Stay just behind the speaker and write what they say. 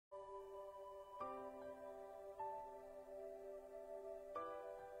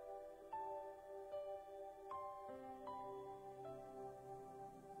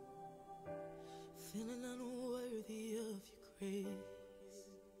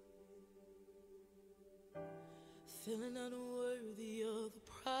Feeling unworthy of the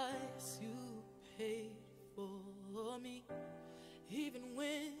price you paid for me. Even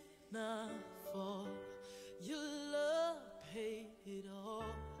when I fall, your love paid it all.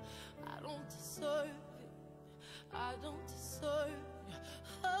 I don't deserve it, I don't deserve it.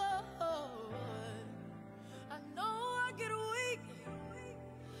 Oh, I know I get weak,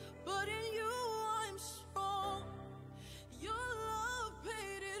 but in you I'm strong. Your love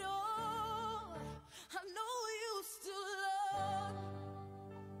paid it all. I know you still love me.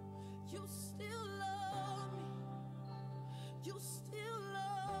 You still love me. You still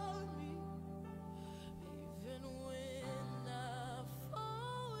love me. Even when I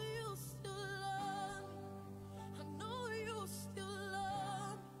fall, you still love me. I know you still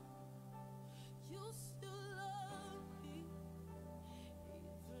love me. You still love me.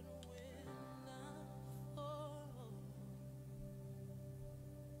 Even when I fall.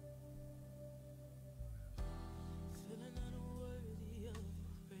 Feeling unworthy of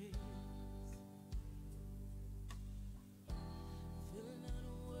praise. Feeling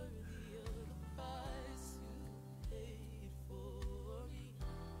unworthy of the price you paid for me.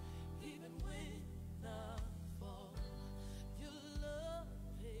 Even when I fall, your love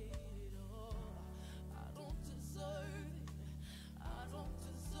paid it all. I don't deserve it, I don't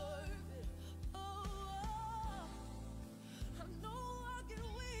deserve it. Oh, I know I get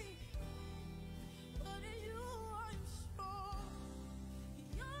weak, but in you I'm strong.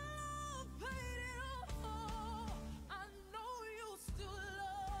 Your love paid it all. I know you still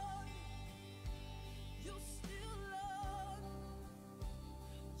love me. You still love me.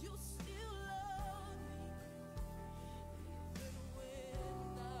 You still love me. Even when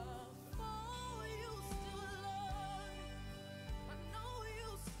I fall, you still love me. I know you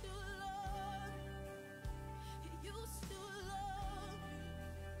still love me. You still love me.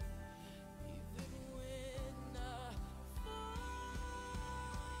 Even when I fall,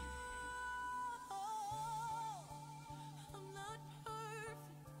 I'm not perfect.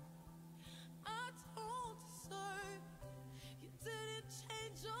 I don't deserve it. You didn't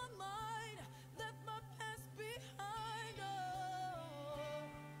change your mind. Left my past behind. Oh,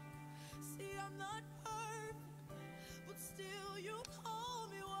 see, I'm not perfect, but still you call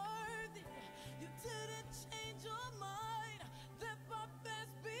me worthy. You didn't change your mind. Left my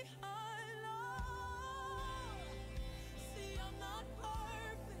past behind. Oh, see, I'm not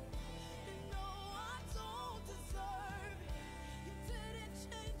perfect. You know I don't deserve it. You didn't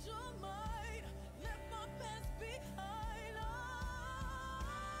change your mind. Left my past behind. Oh,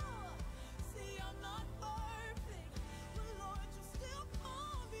 see, I'm not perfect, but Lord, you still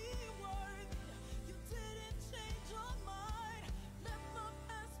call me worthy. You didn't change your mind. Left my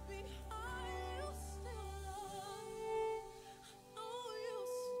past behind. You still love me. I know you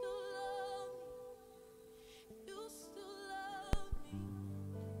still love me. You still love me.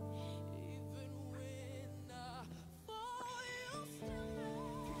 Even when I fall, you still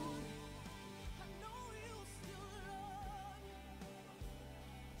love me. I know you still love me.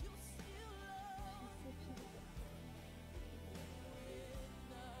 You still love me. When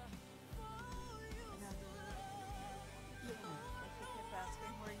I fall, you still love me. She kept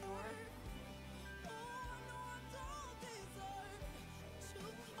asking where you were. Oh, I know I don't deserve it.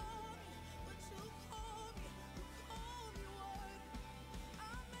 But you call me, you call me worthy.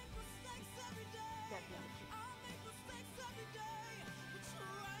 I make mistakes every day. I make mistakes every day. But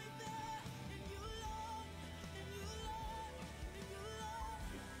you're right there, and you love me, and you love me, and you love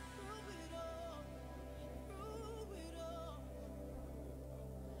me. Through it all, through it all.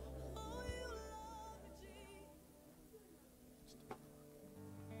 Oh, you love me, Jesus.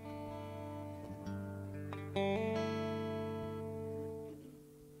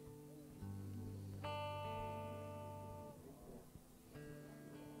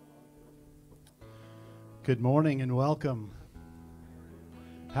 Good morning and welcome.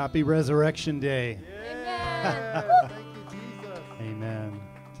 Happy Resurrection Day. Thank you, Jesus. Amen.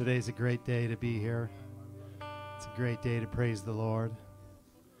 Today's a great day to be here. It's a great day to praise the Lord.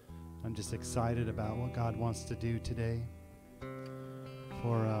 I'm just excited about what God wants to do today.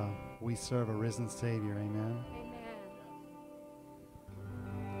 For we serve a risen Savior. Amen.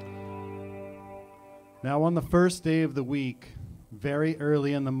 Now on the first day of the week, very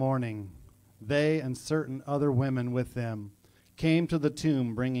early in the morning, they and certain other women with them came to the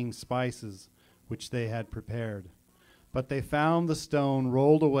tomb bringing spices which they had prepared. But they found the stone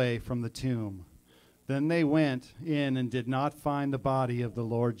rolled away from the tomb. Then they went in and did not find the body of the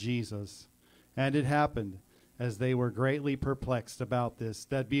Lord Jesus. And it happened, as they were greatly perplexed about this,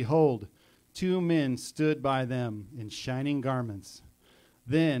 that behold, two men stood by them in shining garments.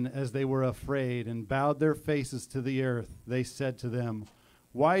 Then, as they were afraid and bowed their faces to the earth, they said to them,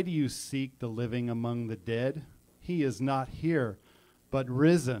 "Why do you seek the living among the dead? He is not here, but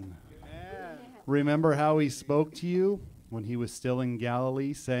risen. Remember how he spoke to you when he was still in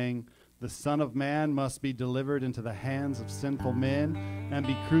Galilee, saying, 'The Son of Man must be delivered into the hands of sinful men and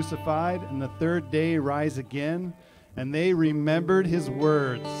be crucified, and the third day rise again.' And they remembered his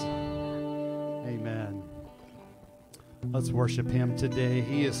words." Amen. Let's worship him today.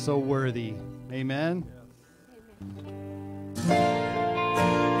 He is so worthy. Amen. Yes,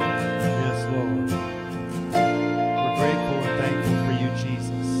 Lord. We're grateful and thankful for you,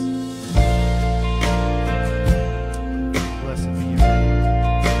 Jesus. Blessed be your name.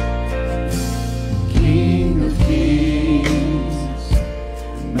 King of kings,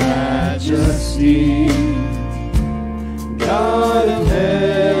 majesty, God of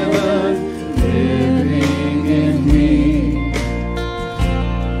heaven, living in me,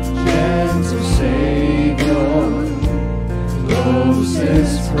 gentle Savior,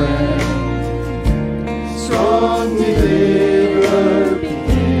 closest friend,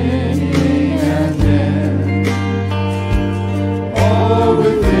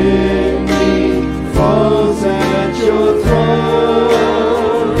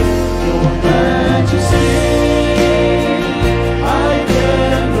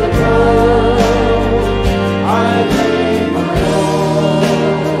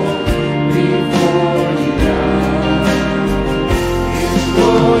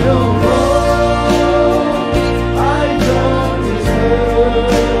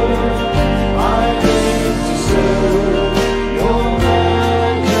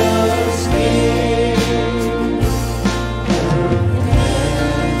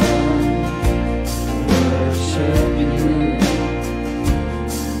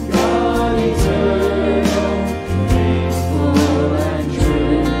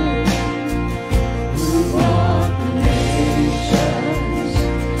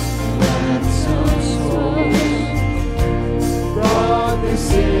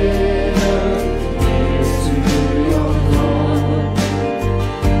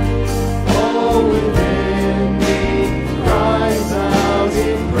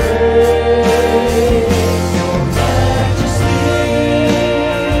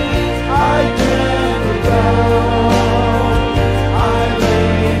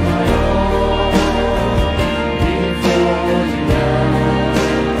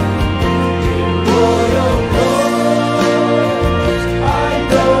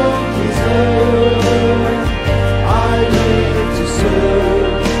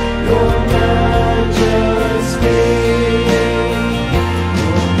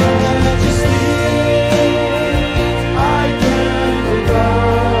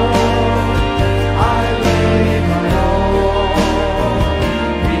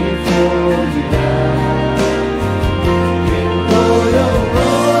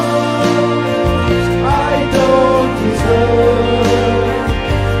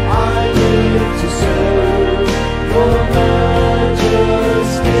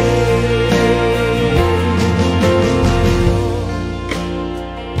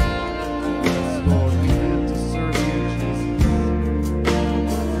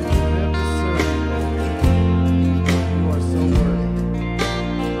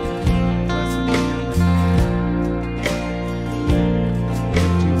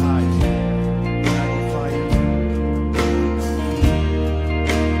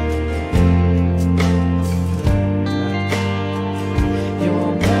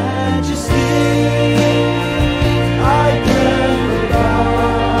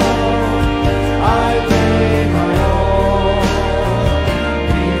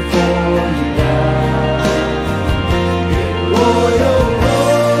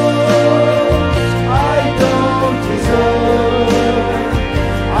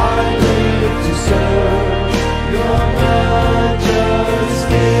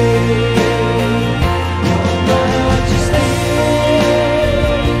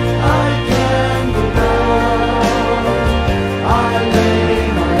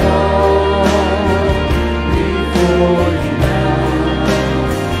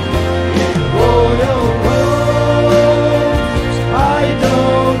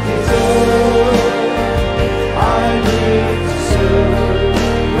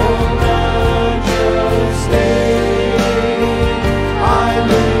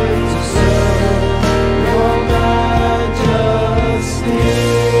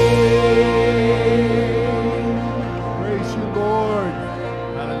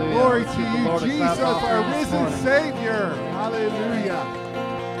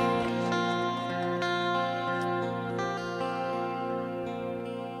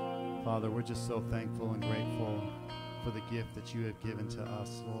 Father, we're just so thankful and grateful for the gift that you have given to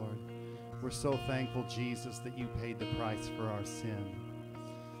us, Lord. We're so thankful, Jesus, that you paid the price for our sin,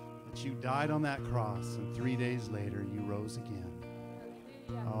 that you died on that cross, and 3 days later you rose again.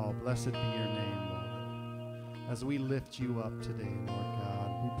 Oh, blessed be your name, Lord. As we lift you up today, Lord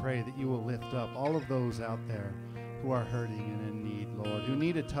God, we pray that you will lift up all of those out there who are hurting and in need, Lord, who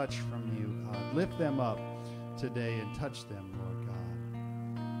need a touch from you, God. Lift them up today and touch them, Lord God.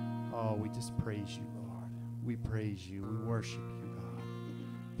 Oh, we just praise you, Lord. We praise you. We worship you, God.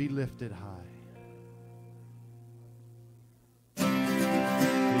 Be lifted high.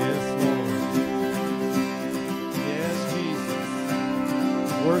 Yes, Lord. Yes, Jesus.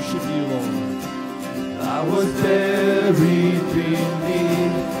 Worship you, Lord. I was buried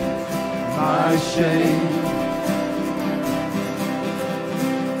beneath my shame.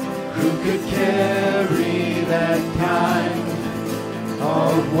 Who could carry that kind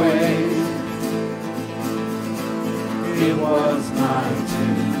of weight? It was my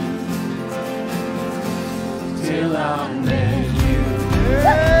tomb till I met you.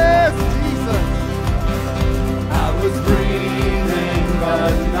 Yes, Jesus. I was breathing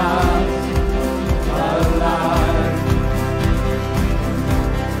but not alive.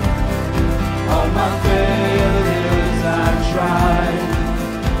 All my failures I tried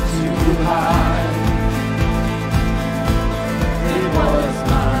to hide. It was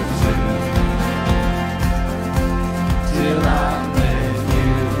my tomb till I met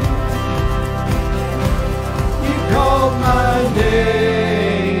you. You called my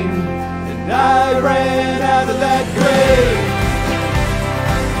name and I ran out of that grave,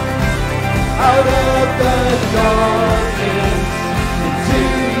 out of the darkness into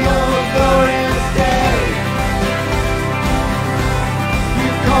your glorious day. You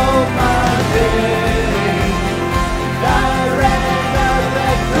called my name and I ran out of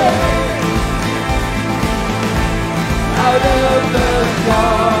that grave, out of the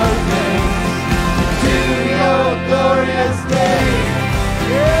darkness into your glorious day.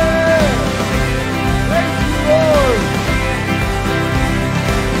 Yeah! Thank you, Lord!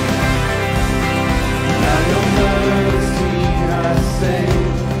 Now your mercy has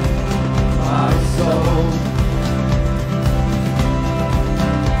saved my soul.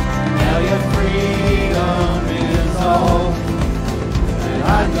 Now your freedom is all that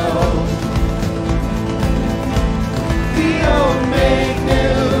I know. The old made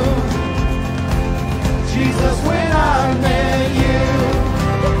new. Jesus, when I met you,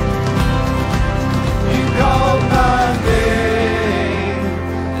 you called my name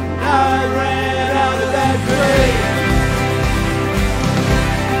and I ran out of that grave,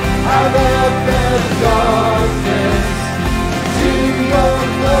 out of the darkness to your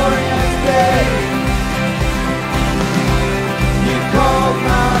glorious day. You called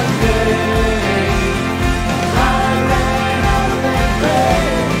my name, I ran out of that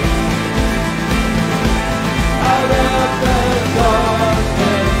grave, out of the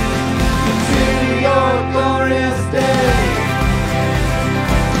darkness to your glorious day.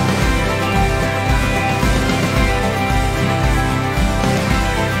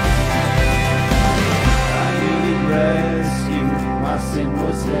 Rescue, my sin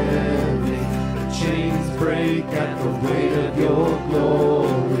was heavy, the chains break at the weight of your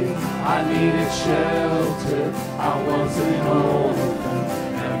glory. I needed shelter, I was an orphan,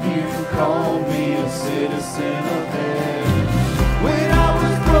 now you call me a citizen of heaven. When I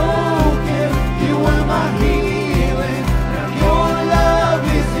was broken, you were my healing, now your love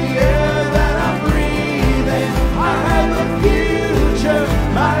is the air that I'm breathing. I have a future,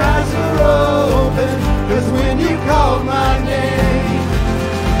 my eyes are open, 'cause when you called my name,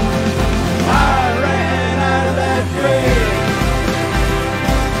 I ran out of that grave,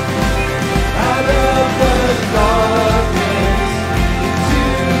 out of the darkness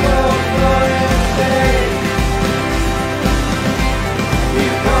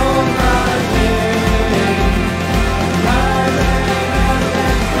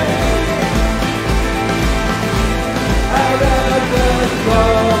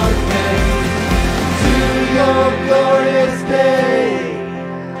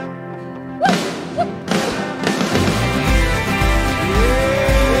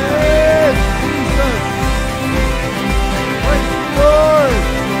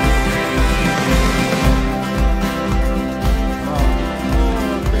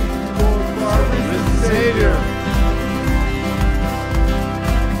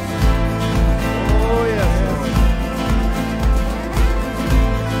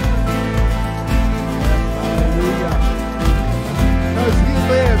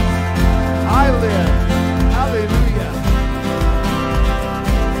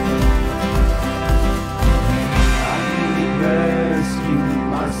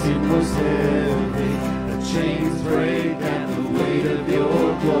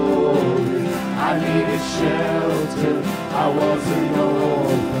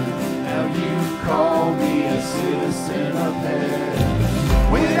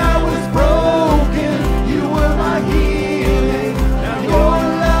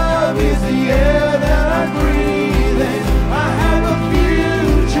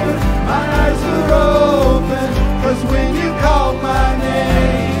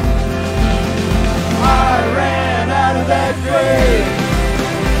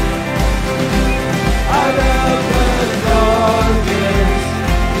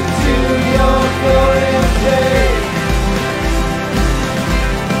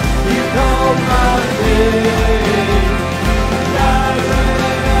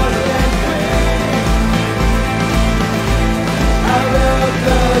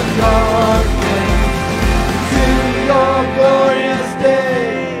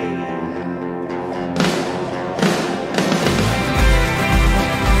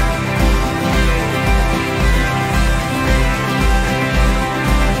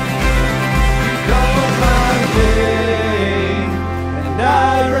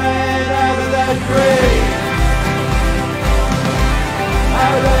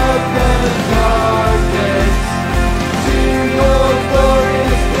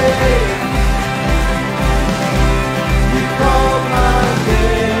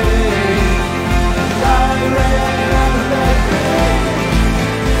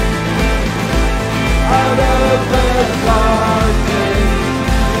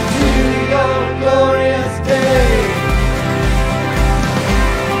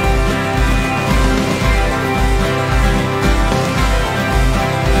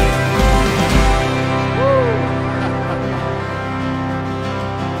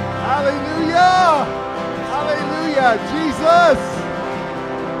Hallelujah. Hallelujah. Jesus.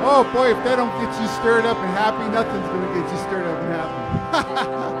 Oh boy, if that don't get you stirred up and happy, nothing's going to get you stirred up and happy.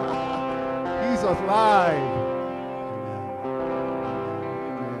 He's alive.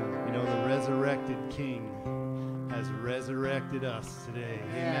 You know, the resurrected King has resurrected us today.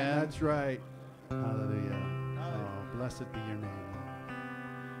 Yeah, Amen. that's right. Hallelujah. Oh, blessed be your name, Lord.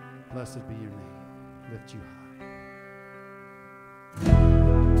 Blessed be your name. Lift you high.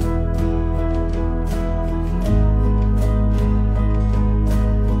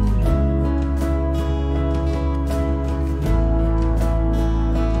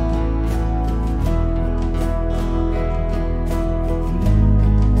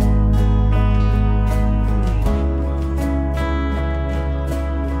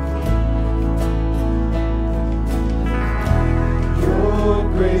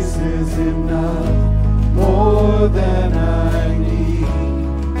 Is enough, more than I need.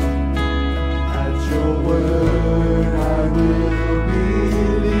 At your word I will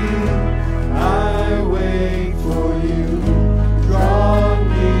believe. I wait for you, draw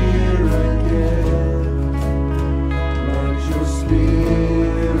near again. Let your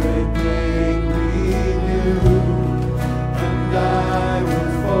spirit make me new, and I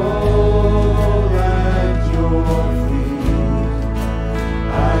will fall at your feet.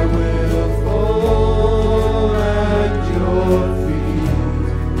 I will fall at your feet,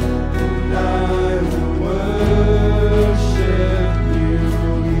 and I will worship you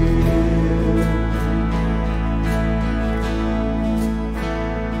here.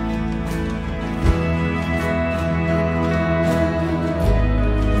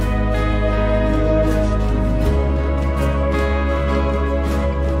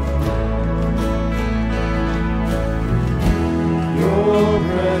 Your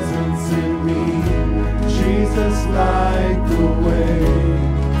presence in me, Jesus, like the way,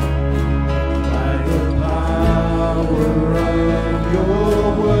 by the power of your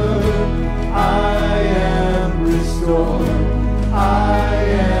word, I am restored, I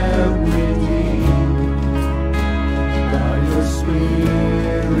am redeemed. By your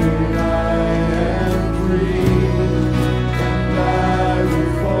spirit I am free, and I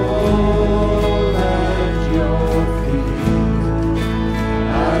will fall at your feet.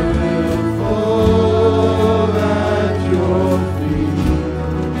 I will fall at your feet,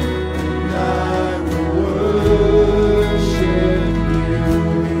 and I will worship you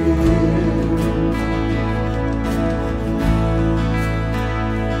here.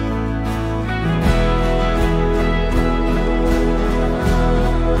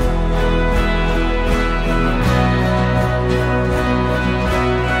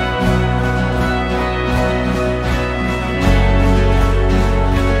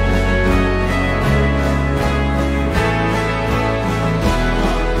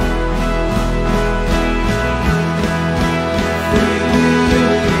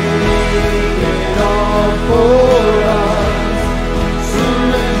 It all for us,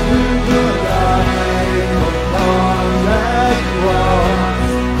 surrender your life upon that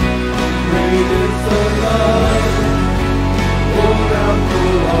cross. Great is the love poured out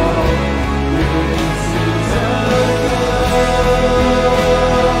for all. This is a love.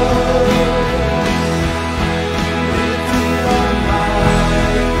 Lifting our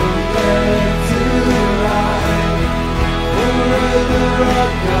life from death to life, forever our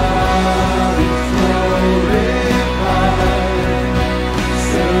God is glorified.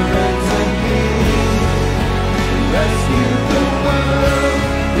 Servants and King, rescue the world.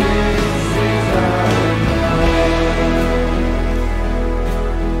 This is our love.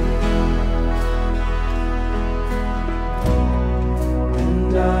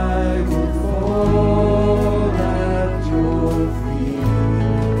 And I will fall at your feet.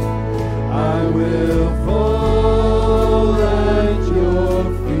 I will fall at your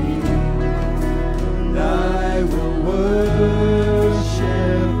feet, and I will worship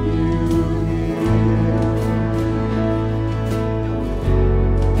you here.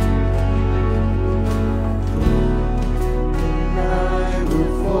 And I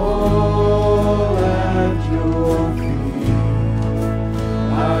will fall at your feet.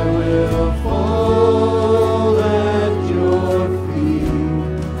 I will fall at your feet,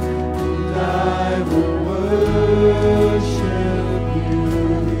 and I will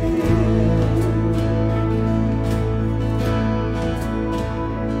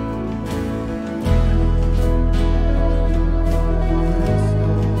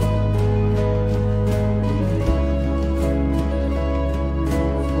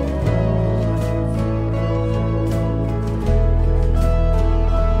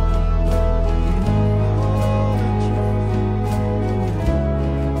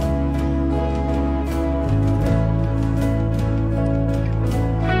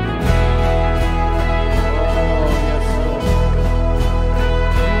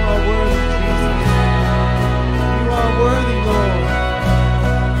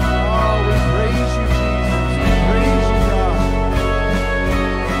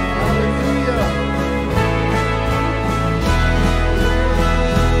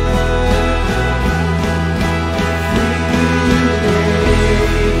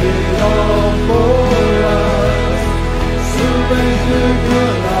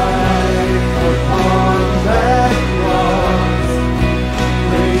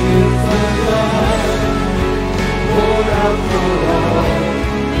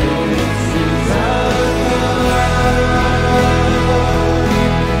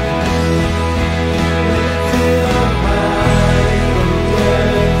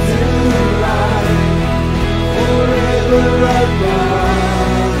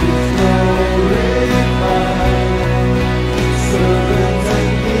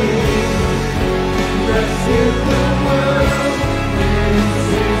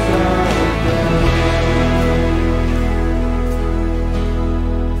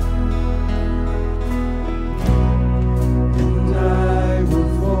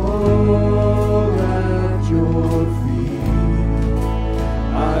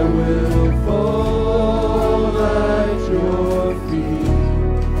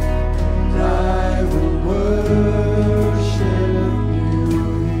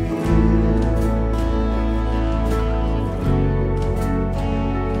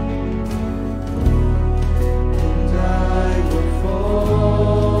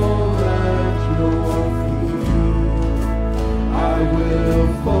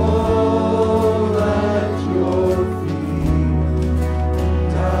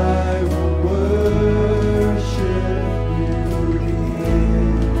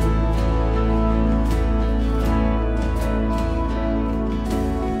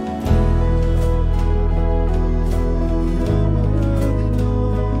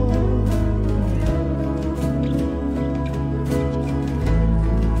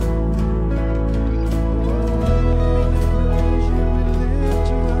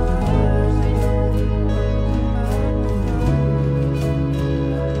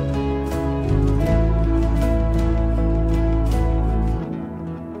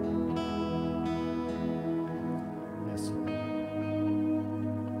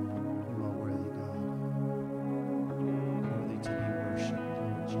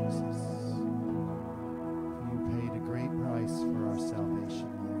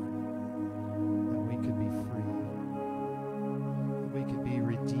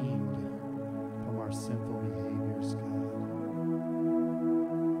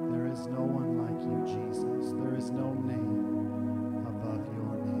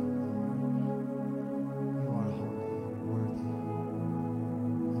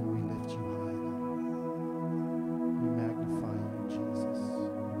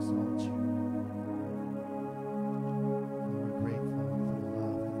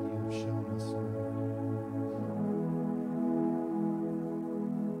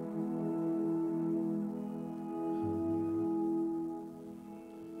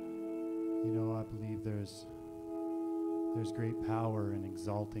great power in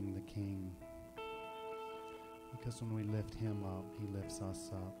exalting the King. Because when we lift him up, he lifts us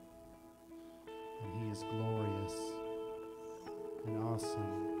up. And he is glorious and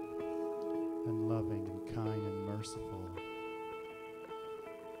awesome and loving and kind and merciful.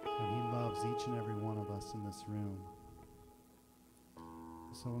 And he loves each and every one of us in this room.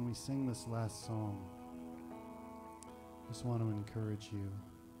 So when we sing this last song, I just want to encourage you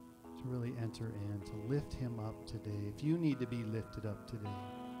to really enter in, to lift him up today. If you need to be lifted up today,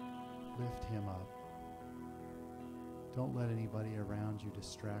 lift him up. Don't let anybody around you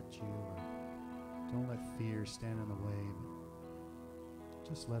distract you, or don't let fear stand in the way. But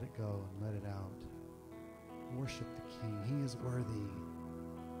just let it go and let it out. Worship the King. He is worthy.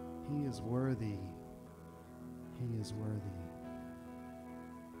 He is worthy. He is worthy.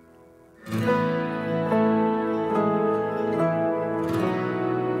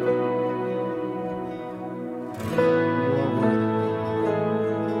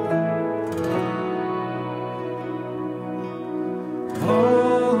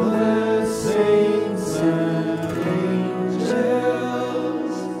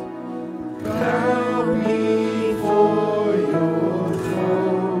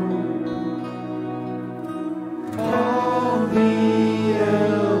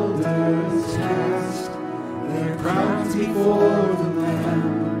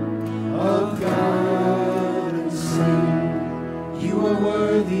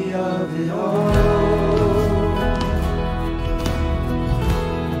 Worthy of it all.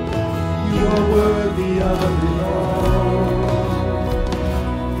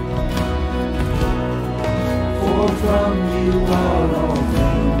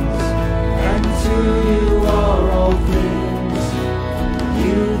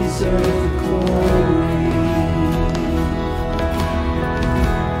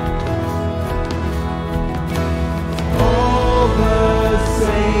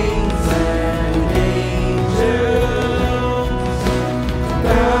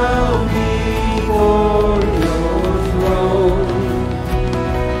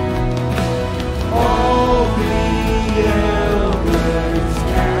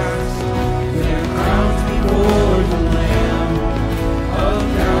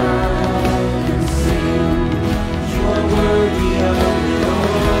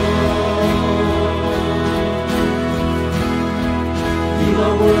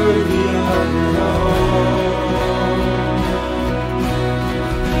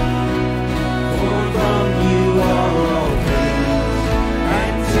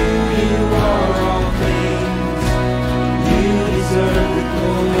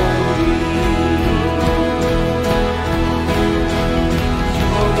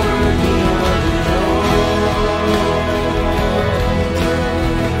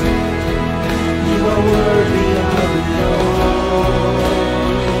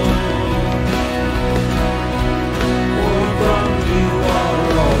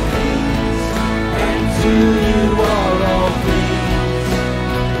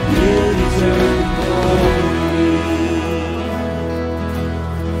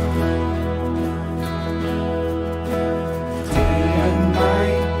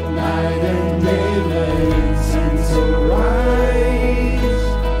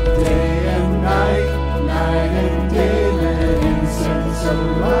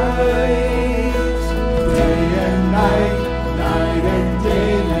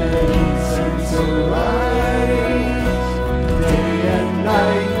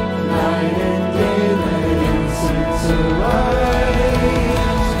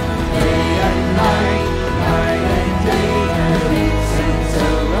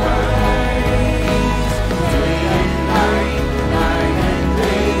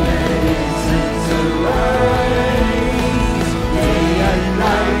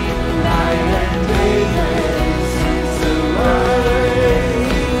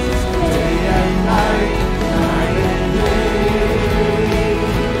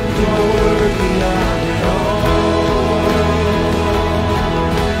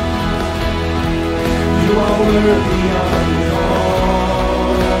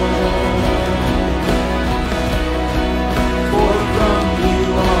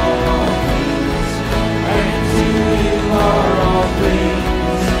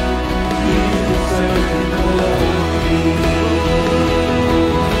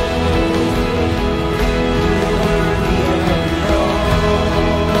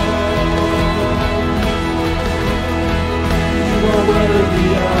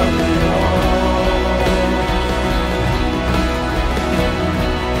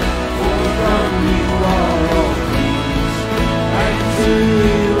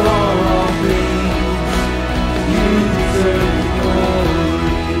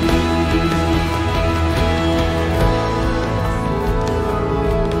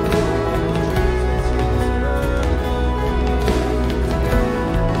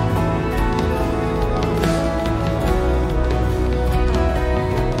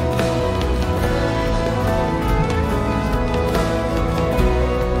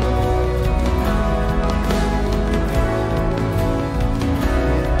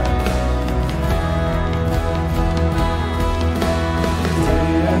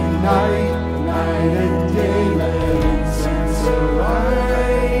 night and day, let incense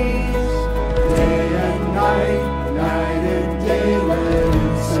arise. Day and night and day, let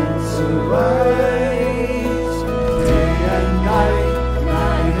incense arise. Day and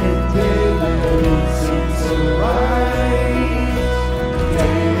night and day, let incense arise.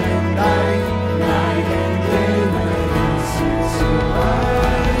 Day and night and day, let incense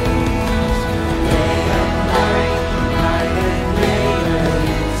arise. Day and night and day, let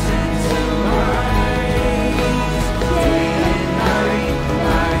incense arise. Day and night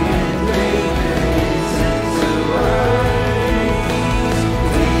and day, let incense arise.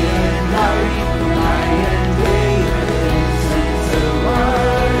 Day and night and day, let incense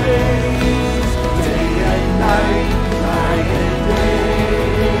arise. Day and night and day,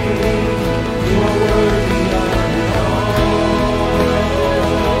 you are worthy of it all.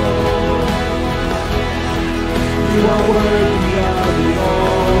 You are worthy of it all.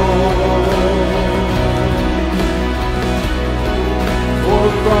 For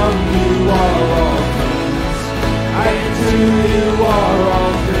from you are all things, and to you are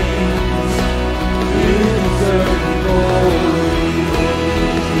all things. You deserve the glory.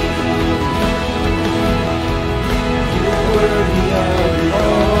 You are worthy of it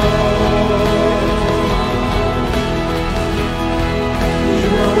all. You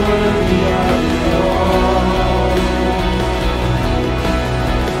are worthy of it all.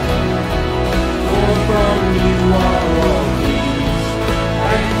 For from you are all things,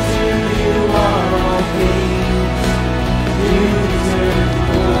 and to you are all things. You deserve the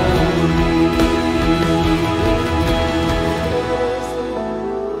glory.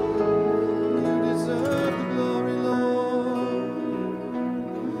 You deserve the glory, Lord.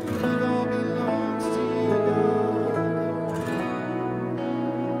 It all belongs to you, belongs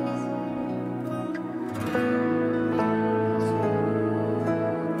to you,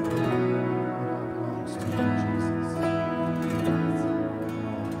 Jesus.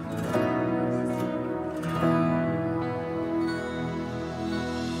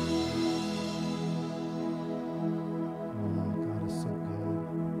 Oh, God is so good.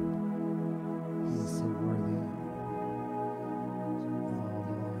 He is so worthy. Oh,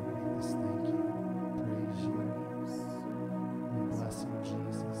 Lord, we just thank you. Praise you. We bless you,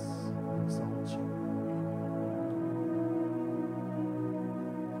 Jesus. We exalt you.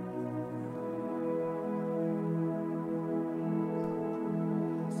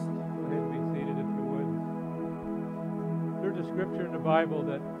 Go ahead and be seated if you would. There's a scripture in the Bible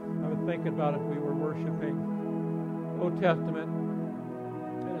that I was thinking about if we were worshiping Old Testament,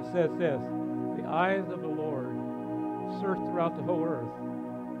 and it says this: the eyes of the Lord search throughout the whole earth,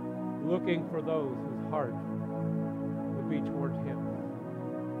 looking for those whose heart would be towards Him.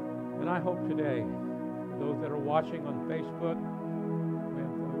 And I hope today, those that are watching on Facebook,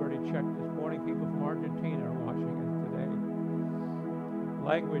 we've already checked this morning, people from Argentina are watching us today.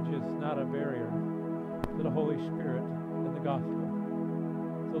 Language is not a barrier to the Holy Spirit and the gospel.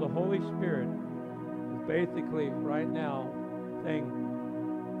 So the Holy Spirit is basically right now saying,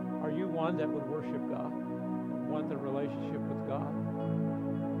 are you one that would worship God, want the relationship with God?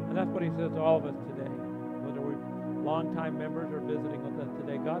 And that's what He says to all of us today, whether we're longtime members or visiting with us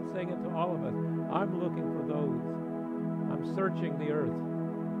today. God's saying it to all of us. I'm looking for those. I'm searching the earth.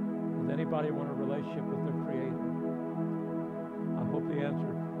 Does anybody want a relationship with their Creator? I hope the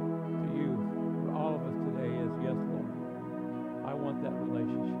answer to you, for all of us today, is yes, Lord. I want that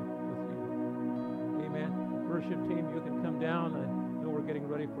relationship with you. Amen. Worship team, you can come down. I know we're getting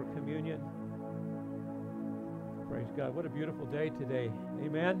ready for communion. Praise God. What a beautiful day today.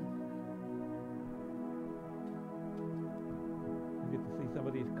 Amen. You get to see some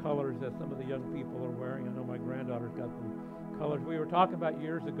of these colors that some of the young people are wearing. I know my granddaughter's got some colors. We were talking about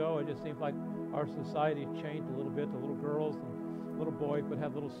years ago, it just seems like our society changed a little bit. The little girls and little boys would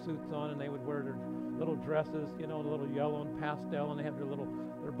have little suits on, and they would wear their little dresses, you know, a little yellow and pastel, and they have their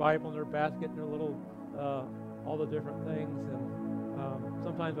Bible in their basket and their little all the different things. And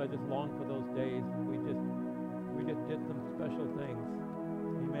sometimes I just long for those days. We just did some special things.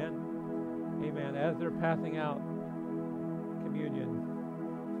 Amen. Amen. As they're passing out communion,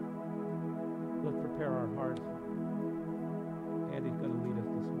 let's prepare our hearts. Andy's going to lead us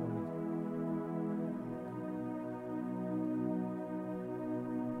this morning.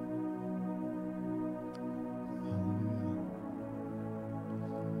 Hallelujah.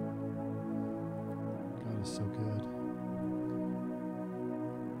 God is so good.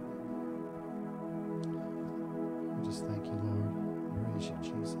 We just thank you, Lord. Praise you,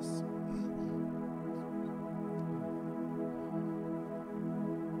 Jesus.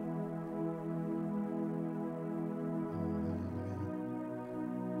 Oh, hallelujah.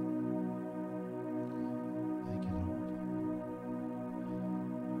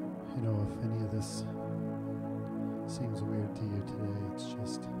 You know, if any of this seems weird to you today, it's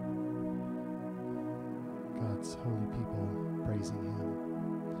just God's holy people praising Him.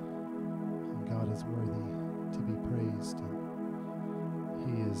 And God is worthy to be praised. And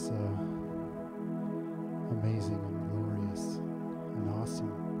He is amazing and glorious and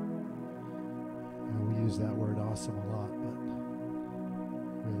awesome. You know, we use that word awesome a lot, but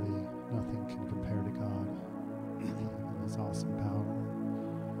really nothing can compare to God and His awesome power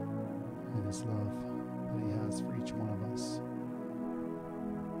and His love that He has for each one of us.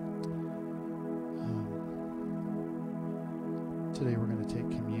 Today we're going to take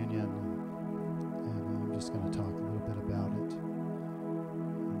communion, and I'm just going to talk a little bit about it.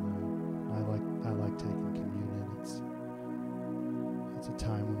 I like taking communion. It's a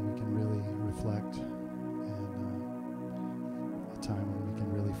time when we can really reflect, and a time when we can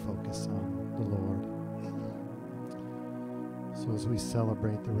really focus on the Lord. So as we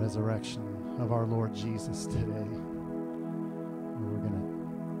celebrate the resurrection of our Lord Jesus today, we're going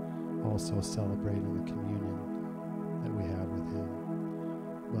to also celebrate in the communion that we have with Him.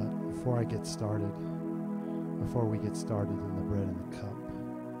 But before we get started in the bread and the cup,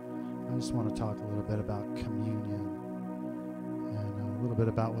 I just want to talk a little bit about communion and a little bit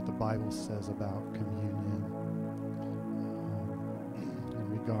about what the Bible says about communion in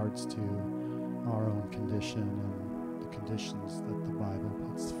regards to our own condition and the conditions that the Bible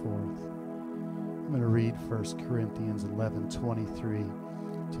puts forth. I'm going to read 1 Corinthians 11:23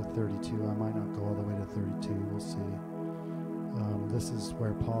 to 32. I might not go all the way to 32. We'll see. This is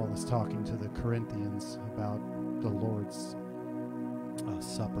where Paul is talking to the Corinthians about the Lord's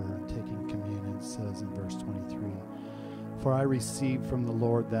Supper and taking communion. It says in verse 23, "For I received from the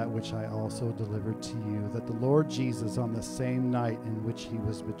Lord that which I also delivered to you, that the Lord Jesus on the same night in which He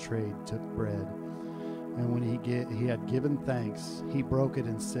was betrayed took bread. And when he had given thanks, He broke it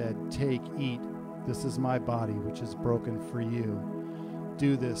and said, 'Take, eat. This is my body, which is broken for you.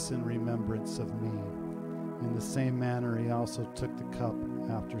 Do this in remembrance of me.' In the same manner He also took the cup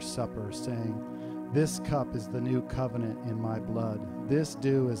after supper, saying, 'This cup is the new covenant in my blood. This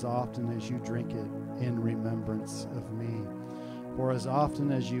do as often as you drink it in remembrance of me. For as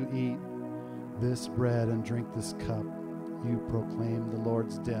often as you eat this bread and drink this cup, you proclaim the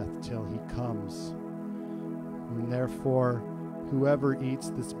Lord's death till He comes. And therefore, whoever eats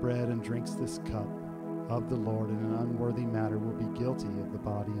this bread and drinks this cup of the Lord in an unworthy manner will be guilty of the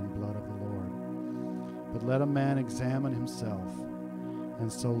body and blood of the Lord. But let a man examine himself,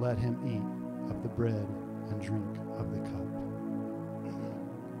 and so let him eat of the bread and drink of the cup.'"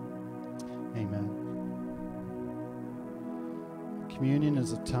 Amen. Communion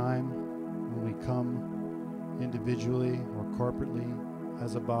is a time when we come individually or corporately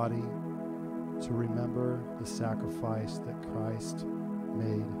as a body to remember the sacrifice that Christ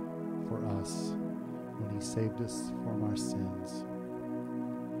made for us when He saved us from our sins.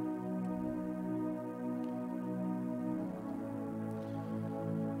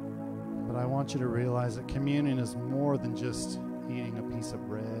 But I want you to realize that communion is more than just eating a piece of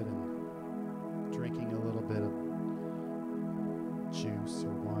bread and drinking a little bit of juice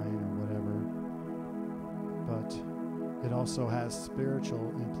or wine or whatever. But it also has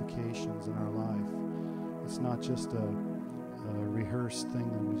spiritual implications in our life. It's not just a rehearsed thing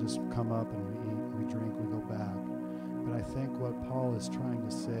that we just come up and we eat, we drink, we go back. But I think what Paul is trying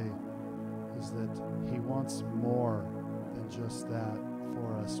to say is that he wants more than just that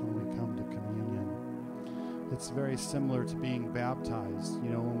for us when we come to communion. It's very similar to being baptized. You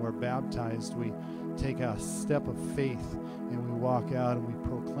know, when we're baptized, we take a step of faith and we walk out and we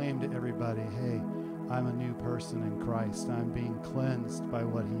proclaim to everybody, "Hey, I'm a new person in Christ. I'm being cleansed by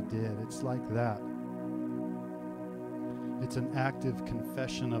what He did." It's like that. It's an active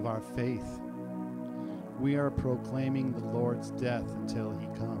confession of our faith. We are proclaiming the Lord's death until He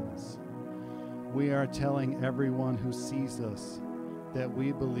comes. We are telling everyone who sees us that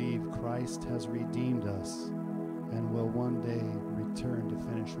we believe Christ has redeemed us and will one day return to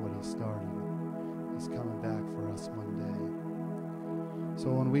finish what He started. He's coming back for us one day.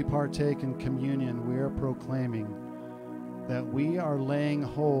 So when we partake in communion, we are proclaiming that we are laying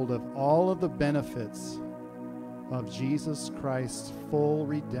hold of all of the benefits of Jesus Christ's full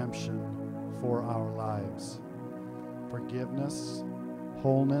redemption for our lives. Forgiveness,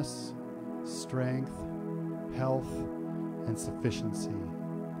 wholeness, strength, health, and sufficiency.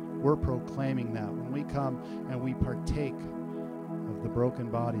 We're proclaiming that when we come and we partake of the broken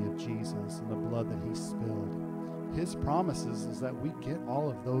body of Jesus and the blood that He spilled. His promises is that we get all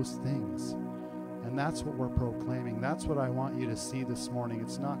of those things. And that's what we're proclaiming. That's what I want you to see this morning.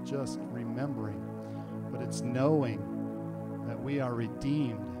 It's not just remembering, but it's knowing that we are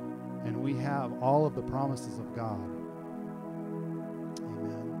redeemed And we have all of the promises of God.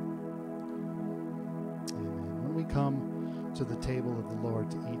 Amen. Amen. When we come to the table of the Lord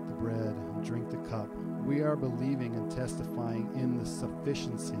to eat the bread and drink the cup, we are believing and testifying in the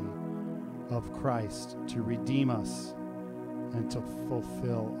sufficiency of Christ to redeem us and to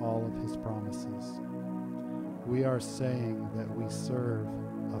fulfill all of his promises. We are saying that we serve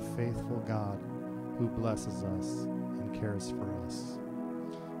a faithful God who blesses us and cares for us.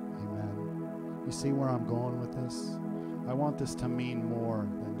 Amen. You see where I'm going with this? I want this to mean more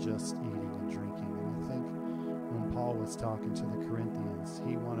than just eating and drinking. And I think when Paul was talking to the Corinthians,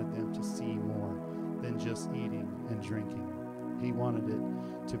 he wanted them to see more than just eating and drinking. He wanted it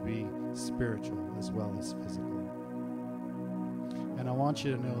to be spiritual as well as physical. And I want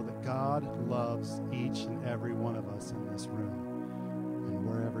you to know that God loves each and every one of us in this room and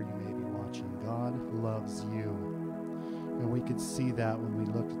wherever you may be watching. God loves you. And we could see that when we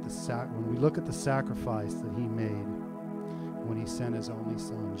look at the sacrifice that he made when he sent his only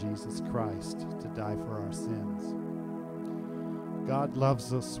son, Jesus Christ, to die for our sins. God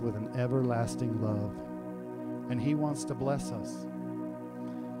loves us with an everlasting love, and he wants to bless us.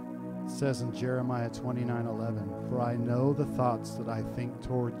 It says in Jeremiah 29:11, "For I know the thoughts that I think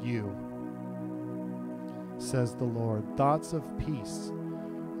toward you, says the Lord, thoughts of peace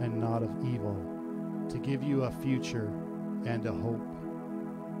and not of evil, to give you a future and a hope."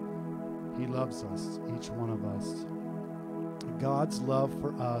 He loves us, each one of us. God's love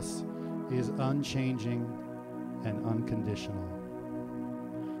for us is unchanging and unconditional.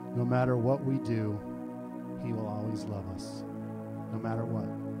 No matter what we do, he will always love us, no matter what.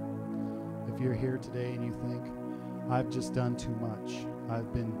 If you're here today and you think, I've just done too much,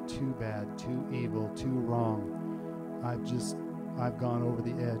 I've been too bad, too evil, too wrong, I've gone over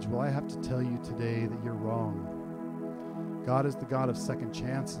the edge, well, I have to tell you today that you're wrong. God is the God of second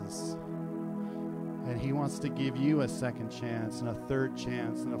chances. And he wants to give you a second chance and a third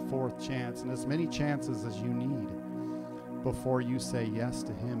chance and a fourth chance and as many chances as you need before you say yes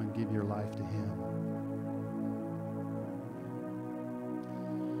to him and give your life to him.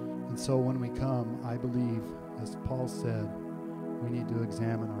 And so when we come, I believe, as Paul said, we need to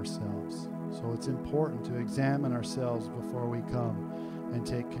examine ourselves. So it's important to examine ourselves before we come and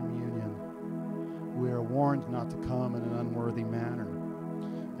take communion. We are warned not to come in an unworthy manner.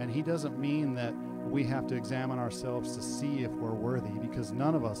 And he doesn't mean that we have to examine ourselves to see if we're worthy, because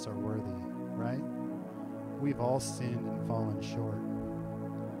none of us are worthy, right? We've all sinned and fallen short.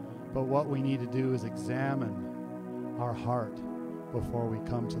 But what we need to do is examine our heart before we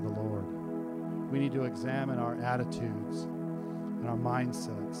come to the Lord. We need to examine our attitudes and our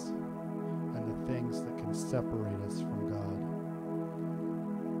mindsets and the things that can separate us from God.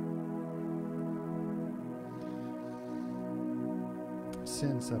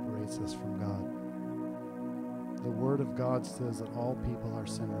 Sin separates us from God. The Word of God says that all people are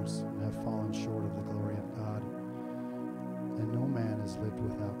sinners and have fallen short of the glory of God. And no man has lived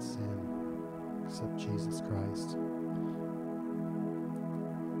without sin except Jesus Christ.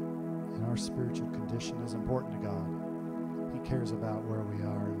 And our spiritual condition is important to God. He cares about where we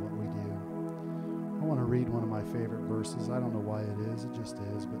are and what we do. I want to read one of my favorite verses. I don't know why it is. It just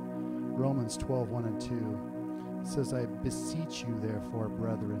is. But Romans 12:1 and 2. It says, "I beseech you, therefore,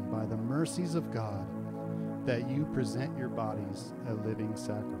 brethren, by the mercies of God, that you present your bodies a living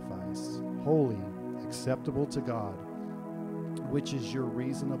sacrifice, holy, acceptable to God, which is your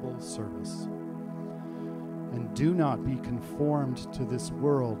reasonable service. And do not be conformed to this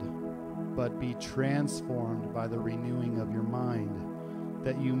world, but be transformed by the renewing of your mind,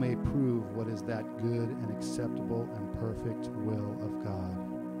 that you may prove what is that good and acceptable and perfect will of God."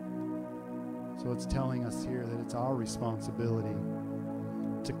 So it's telling us here that it's our responsibility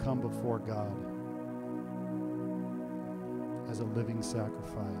to come before God as a living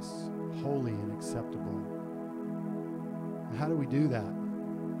sacrifice, holy and acceptable. And how do we do that?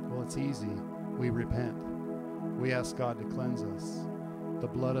 Well, it's easy. We repent. We ask God to cleanse us. The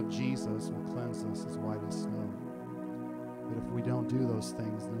blood of Jesus will cleanse us as white as snow. But if we don't do those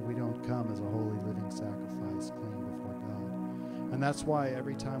things, then we don't come as a holy living sacrifice, clean before God. And that's why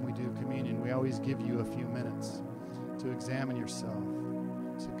every time we do communion, we always give you a few minutes to examine yourself,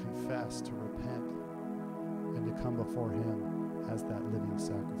 to confess, to repent, and to come before him as that living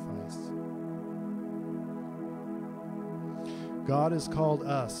sacrifice. God has called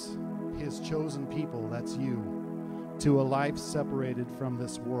us, his chosen people, that's you, to a life separated from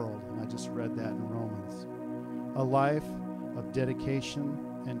this world. And I just read that in Romans. A life of dedication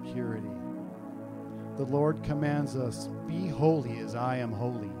and purity. The Lord commands us, "Be holy as I am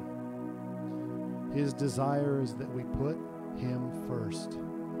holy." His desire is that we put him first.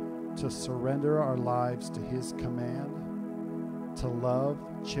 to surrender our lives to His command, to love,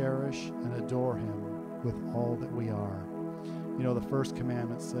 cherish, and adore Him with all that we are. You know, the first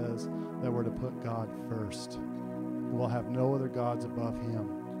commandment says that we're to put God first. We'll have no other gods above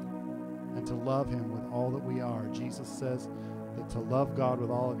Him. And to love Him with all that we are. Jesus says that to love God with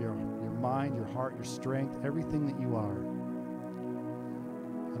all of your mind, your heart, your strength, everything that you are.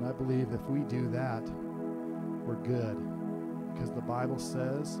 And I believe if we do that, we're good. Because the Bible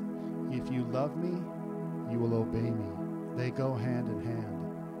says, if you love me, you will obey me. They go hand in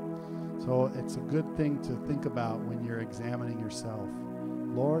hand. So it's a good thing to think about when you're examining yourself.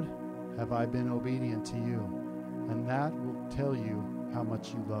 Lord, have I been obedient to you? And that will tell you how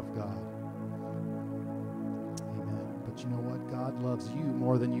much you love God. Amen. But you know what? God loves you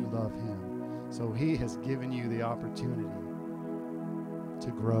more than you love Him. So He has given you the opportunity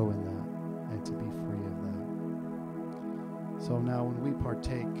to grow in that and to be free of that. So now when we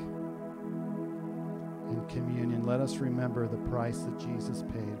partake in communion, let us remember the price that Jesus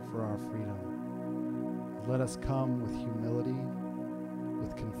paid for our freedom. Let us come with humility,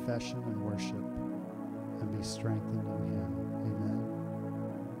 with confession and worship, and be strengthened in Him. Amen.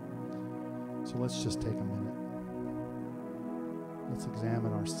 So let's just take a minute. Let's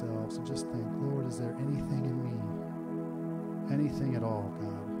examine ourselves and just think, Lord, is there anything in me, anything at all,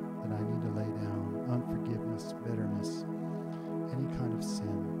 God, that I need to lay down? Unforgiveness, bitterness, any kind of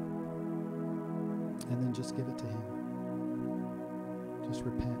sin. And then just give it to Him. Just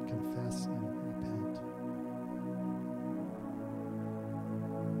repent, confess, and repent.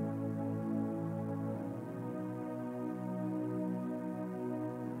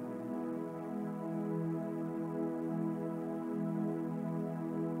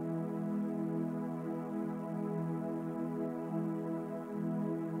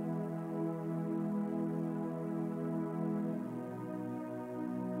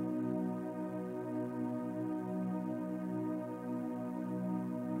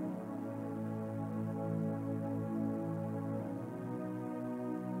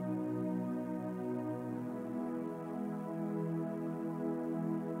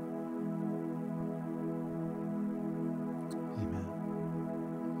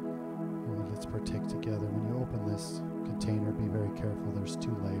 Partake together. When you open this container, be very careful. There's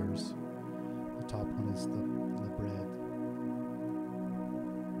 2 layers. The top one is the bread.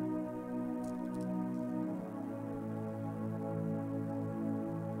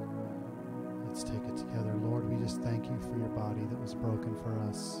 Let's take it together. Lord, we just thank you for your body that was broken for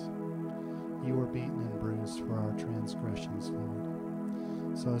us. You were beaten and bruised for our transgressions,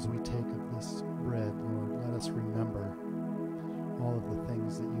 Lord. So as we take of this bread, Lord, let us remember all of the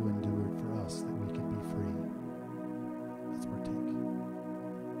things that you endured for us that we could be free. Let's partake.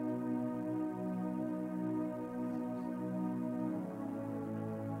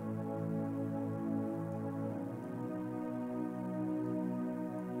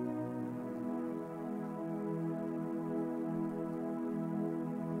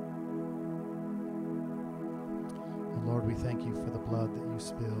 And Lord, we thank you for the blood that you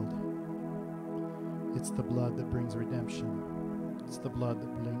spilled. It's the blood that brings redemption. It's the blood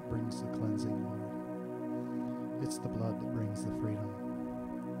that brings the cleansing, Lord. It's the blood that brings the freedom.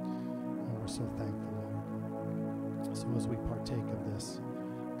 And we're so thankful, Lord. So as we partake of this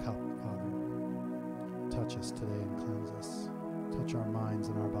cup, Father, touch us today and cleanse us. Touch our minds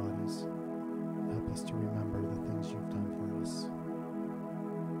and our bodies. Help us to remember the things you've done for us.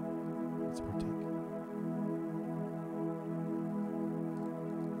 Let's partake.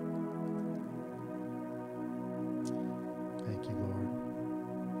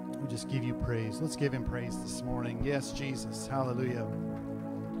 Just give you praise. Let's give him praise this morning. Yes, Jesus. Hallelujah.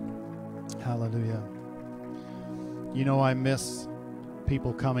 Hallelujah. You know, I miss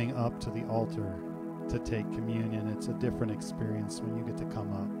people coming up to the altar to take communion. It's a different experience when you get to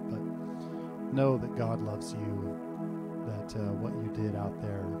come up. But know that God loves you, that what you did out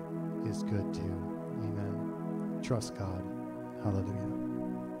there is good too. Amen. Trust God. Hallelujah.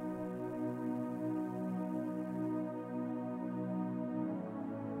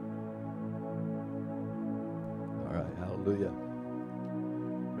 Hallelujah.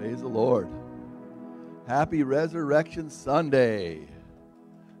 Praise the Lord. Happy Resurrection Sunday.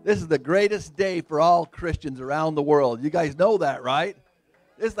 This is the greatest day for all Christians around the world. You guys know that, right?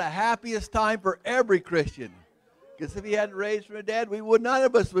 This is the happiest time for every Christian. Because if he hadn't raised from the dead, none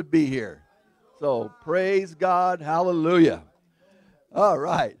of us would be here. So praise God. Hallelujah. All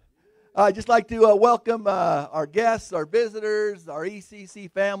right. I'd just like to welcome our guests, our visitors, our ECC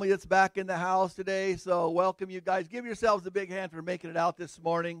family that's back in the house today. So welcome you guys. Give yourselves a big hand for making it out this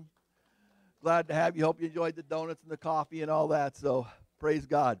morning. Glad to have you. Hope you enjoyed the donuts and the coffee and all that. So praise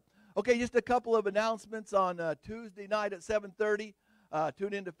God. Okay, just a couple of announcements on Tuesday night at 7:30.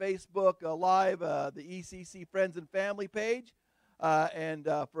 Tune into Facebook Live, the ECC Friends and Family page, and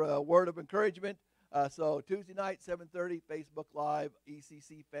for a word of encouragement. So Tuesday night, 7:30, Facebook Live,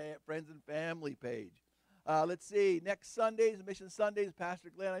 ECC Friends and Family page. Let's see, next Sundays, Mission Sundays, Pastor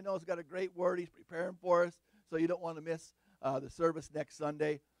Glenn, I know, has got a great word he's preparing for us, so you don't want to miss the service next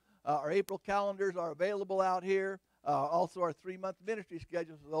Sunday. Our April calendars are available out here. Also, our 3-month ministry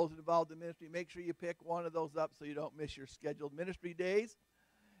schedule for those involved in ministry. Make sure you pick one of those up so you don't miss your scheduled ministry days.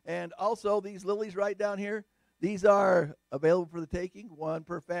 And also, these lilies right down here, these are available for the taking, one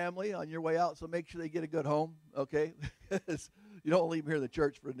per family on your way out, so make sure they get a good home, okay? You don't leave them here in the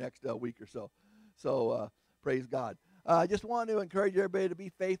church for the next week or so. So, praise God. I just want to encourage everybody to be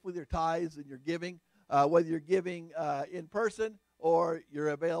faithful with your tithes and your giving, whether you're giving in person or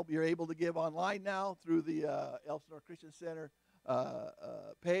you're able to give online now through the Elsinore Christian Center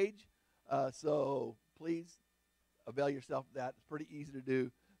page. So please avail yourself of that. It's pretty easy to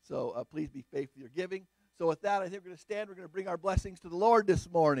do. So please be faithful with your giving. So with that, I think we're going to stand. We're going to bring our blessings to the Lord this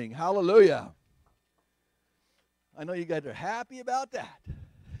morning. Hallelujah. I know you guys are happy about that.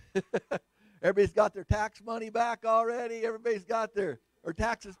 Everybody's got their tax money back already. Everybody's got their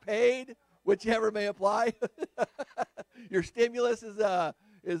taxes paid, whichever may apply. Your stimulus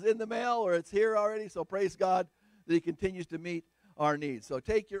is in the mail or it's here already. So praise God that He continues to meet our needs. So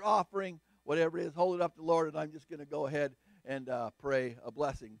take your offering, whatever it is, hold it up to the Lord, and I'm just going to go ahead and pray a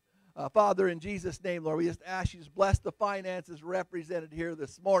blessing. Father, in Jesus' name, Lord, we just ask you to bless the finances represented here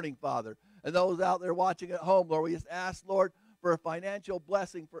this morning, Father. And those out there watching at home, Lord, we just ask, Lord, for a financial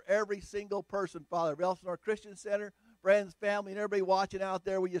blessing for every single person, Father, of Elsinore Christian Center, friends, family, and everybody watching out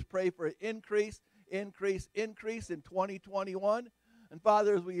there. We just pray for an increase in 2021. And,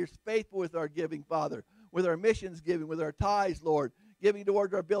 Father, as we are faithful with our giving, Father, with our missions giving, with our tithes, Lord, giving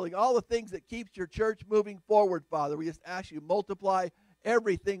towards our building, all the things that keeps your church moving forward, Father, we just ask you to multiply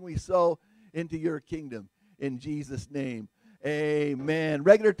everything we sow into your kingdom. In Jesus' name, amen.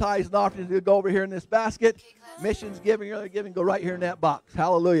 Regular tithes and offerings will go over here in this basket. Missions giving, other giving, go right here in that box.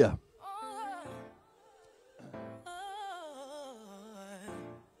 Hallelujah.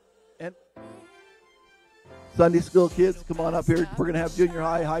 And Sunday school kids, come on up here. We're going to have junior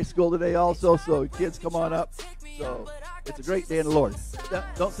high school today also, so kids, come on up. So it's a great day in the Lord.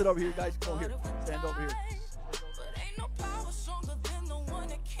 Don't sit over here, guys. Come over here. Stand over here.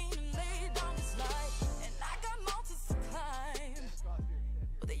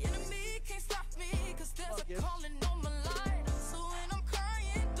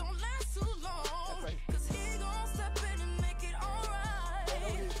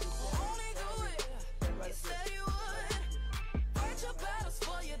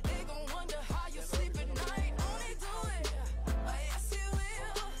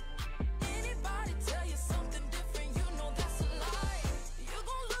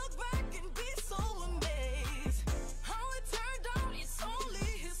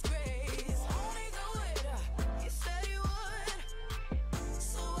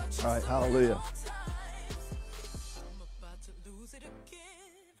 All right, hallelujah.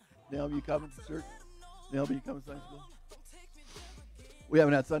 Naomi, you coming to church? Naomi, you coming to Sunday school? We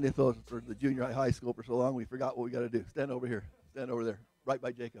haven't had Sunday school for the junior high school for so long, we forgot what we got to do. Stand over here. Stand over there, right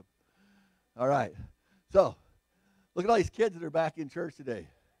by Jacob. All right. So, look at all these kids that are back in church today.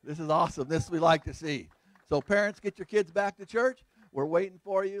 This is awesome. This we like to see. So, parents, get your kids back to church. We're waiting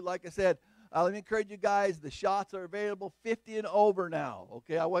for you. Like I said, let me encourage you guys, the shots are available 50 and over now.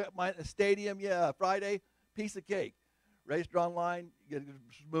 Okay, I went to the stadium Friday, piece of cake. Register online, you get it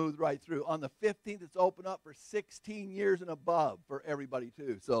smooth right through. On the 15th, it's open up for 16 years and above for everybody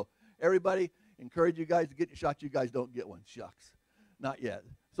too. So everybody, encourage you guys to get your shot. You guys don't get one. Shucks. Not yet.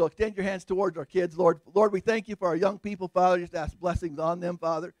 So extend your hands towards our kids, Lord. Lord, we thank you for our young people, Father. Just ask blessings on them,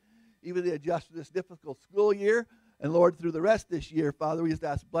 Father. Even they adjust to this difficult school year. And, Lord, through the rest of this year, Father, we just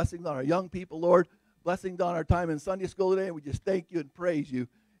ask blessings on our young people, Lord, blessings on our time in Sunday school today, and we just thank you and praise you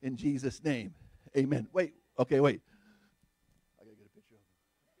in Jesus' name. Amen. Wait. Okay, wait. I got to get a picture of him.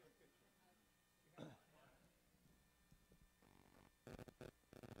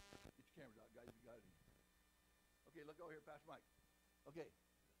 Get your cameras out, guys. You got it. Okay, look over here past Mike. Okay.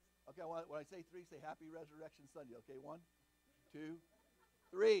 Okay, when I say three, say Happy Resurrection Sunday. Okay, 1, 2,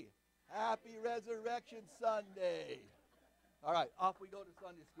 3. Happy Resurrection Sunday. All right, off we go to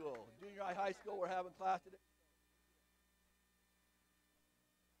Sunday school. Junior high school, we're having class today.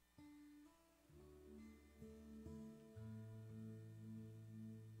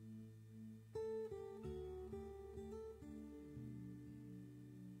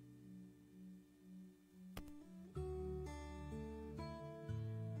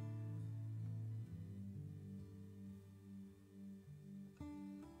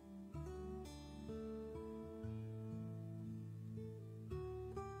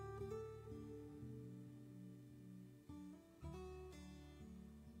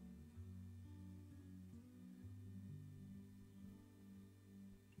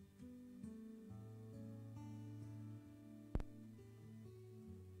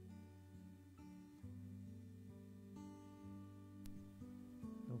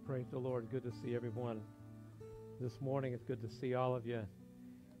 Praise the Lord. Good to see everyone this morning. It's good to see all of you.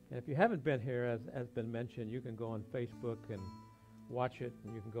 And if you haven't been here, as has been mentioned, you can go on Facebook and watch it,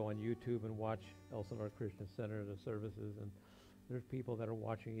 and you can go on YouTube and watch Elsinore Christian Center, the services, and there's people that are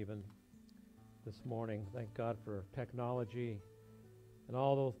watching even this morning. Thank God for technology and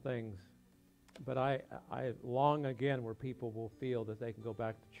all those things. But I long again where people will feel that they can go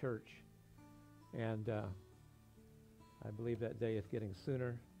back to church. And I believe that day is getting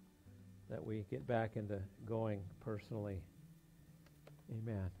sooner, that we get back into going personally.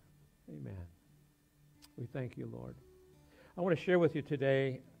 Amen. Amen. We thank you, Lord. I want to share with you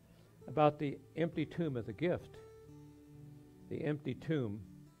today about the empty tomb as a gift. The empty tomb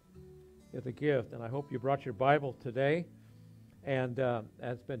is a gift, and I hope you brought your Bible today. And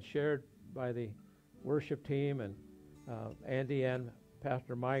as been shared by the worship team and Andy and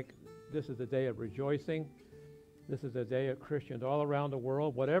Pastor Mike, this is a day of rejoicing. This is a day of Christians all around the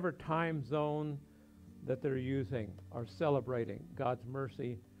world, whatever time zone that they're using, are celebrating God's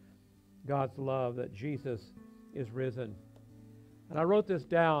mercy, God's love, that Jesus is risen. And I wrote this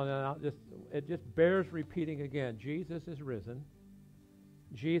down, and it just bears repeating again. Jesus is risen.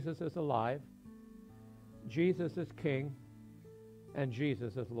 Jesus is alive. Jesus is King. And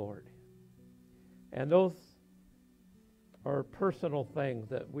Jesus is Lord. And those are personal things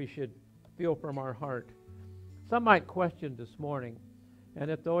that we should feel from our heart. Some might question this morning, and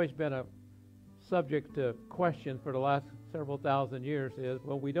it's always been a subject to question for the last several thousand years, is,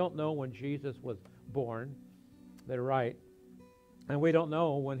 well, we don't know when Jesus was born. They're right. And we don't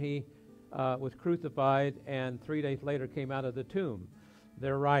know when he was crucified and 3 days later came out of the tomb.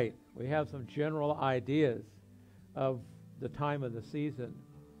 They're right. We have some general ideas of the time of the season.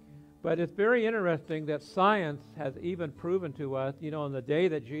 But it's very interesting that science has even proven to us, on the day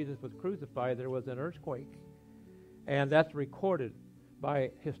that Jesus was crucified, there was an earthquake. And that's recorded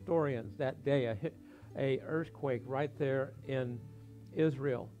by historians that day, a earthquake right there in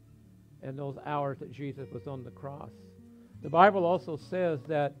Israel in those hours that Jesus was on the cross. The Bible also says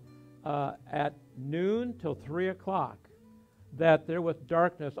that at noon till 3 o'clock, that there was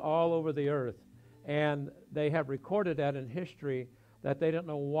darkness all over the earth. And they have recorded that in history, that they don't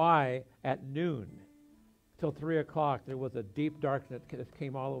know why at noon till 3 o'clock there was a deep darkness that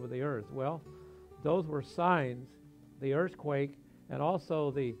came all over the earth. Well, those were signs, the earthquake and also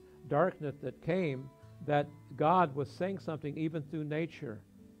the darkness that came, that God was saying something even through nature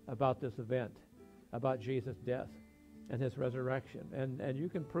about this event, about Jesus' death and his resurrection. And you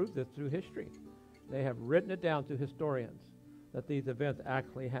can prove this through history. They have written it down to historians that these events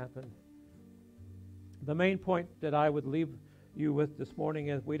actually happened. The main point that I would leave you with this morning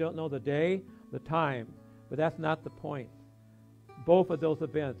is we don't know the day, the time, but that's not the point. Both of those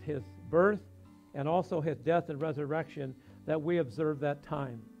events, his birth and also his death and resurrection, that we observe that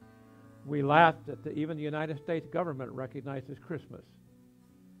time. We laughed at even the United States government recognizes Christmas.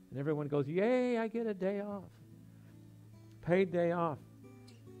 And everyone goes, yay, I get a day off. Paid day off.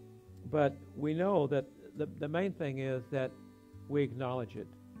 But we know that the main thing is that we acknowledge it.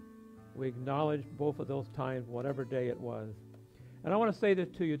 We acknowledge both of those times, whatever day it was. And I want to say this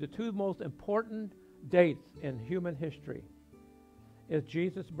to you. The two most important dates in human history is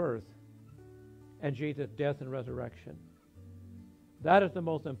Jesus' birth and Jesus' death and resurrection. That is the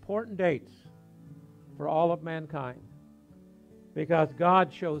most important dates for all of mankind, because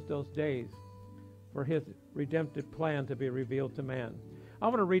God chose those days for his redemptive plan to be revealed to man. I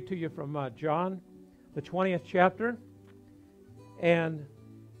want to read to you from John, the 20th chapter. And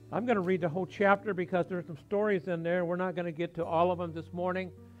I'm going to read the whole chapter because there's some stories in there. We're not going to get to all of them this morning.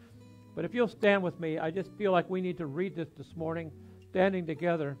 But if you'll stand with me, I just feel like we need to read this morning, standing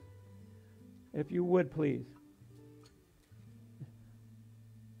together. If you would, please.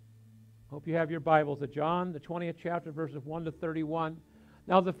 Hope you have your Bibles. At John, the 20th chapter, verses 1 to 31.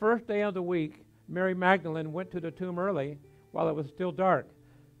 Now the first day of the week, Mary Magdalene went to the tomb early while it was still dark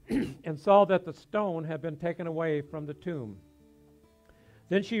and saw that the stone had been taken away from the tomb.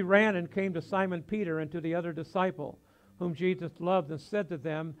 Then she ran and came to Simon Peter and to the other disciple, whom Jesus loved, and said to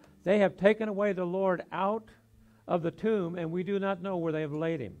them, "They have taken away the Lord out of the tomb, and we do not know where they have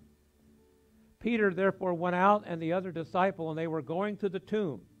laid him." Peter therefore went out, and the other disciple, and they were going to the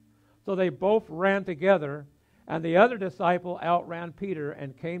tomb. So they both ran together, and the other disciple outran Peter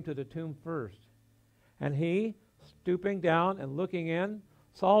and came to the tomb first. And he, stooping down and looking in,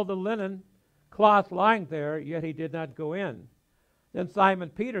 saw the linen cloth lying there, yet he did not go in. Then Simon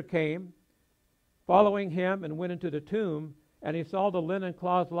Peter came, following him, and went into the tomb, and he saw the linen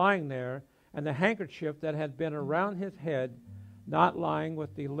cloth lying there, and the handkerchief that had been around his head, not lying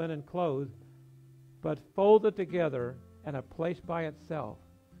with the linen clothes, but folded together and a place by itself.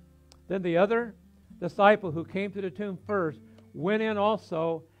 Then the other disciple who came to the tomb first went in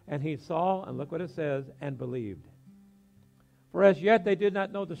also, and he saw, and look what it says, and believed. For as yet they did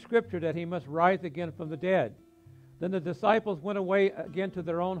not know the scripture that he must rise again from the dead. Then the disciples went away again to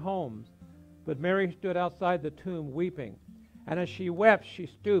their own homes. But Mary stood outside the tomb weeping. And as she wept, she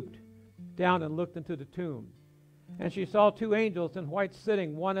stooped down and looked into the tomb. And she saw two angels in white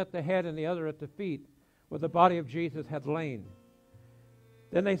sitting, one at the head and the other at the feet, where the body of Jesus had lain.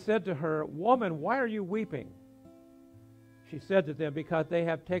 Then they said to her, Woman, why are you weeping? She said to them, Because they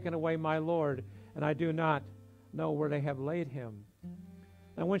have taken away my Lord, and I do not know where they have laid him.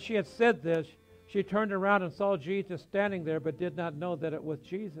 And when she had said this, she turned around and saw Jesus standing there, but did not know that it was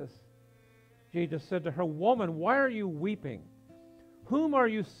Jesus. Jesus said to her, Woman, why are you weeping? Whom are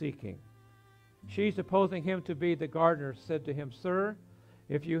you seeking? She, supposing him to be the gardener, said to him, Sir,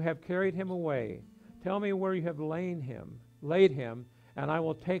 if you have carried him away, tell me where you have laid him, and I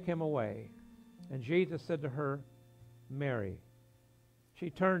will take him away. And Jesus said to her, Mary. She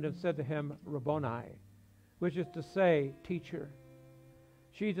turned and said to him, Rabboni, which is to say, Teacher.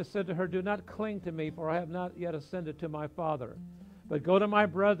 Jesus said to her, Do not cling to me, for I have not yet ascended to my Father. But go to my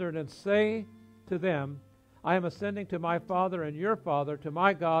brethren and say to them, I am ascending to my Father and your Father, to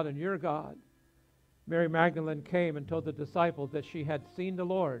my God and your God. Mary Magdalene came and told the disciples that she had seen the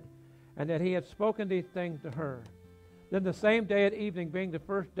Lord, and that he had spoken these things to her. Then the same day at evening, being the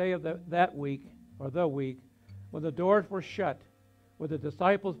first day of that week, when the doors were shut, where the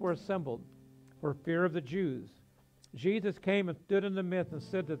disciples were assembled, for fear of the Jews, Jesus came and stood in the midst and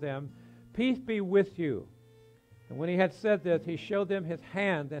said to them, Peace be with you. And when he had said this, he showed them his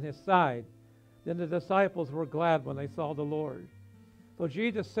hand and his side. Then the disciples were glad when they saw the Lord. So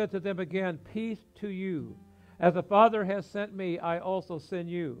Jesus said to them again, Peace to you. As the Father has sent me, I also send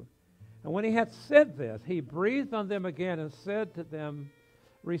you. And when he had said this, he breathed on them again and said to them,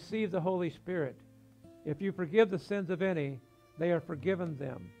 Receive the Holy Spirit. If you forgive the sins of any, they are forgiven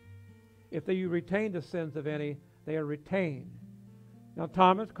them. If you retain the sins of any, they are retained. Now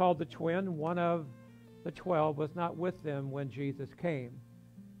Thomas, called the twin, one of the 12, was not with them when Jesus came.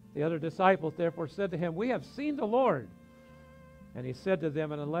 The other disciples therefore said to him, We have seen the Lord. And he said to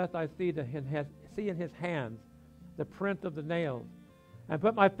them, And unless I see in his hands the print of the nails, and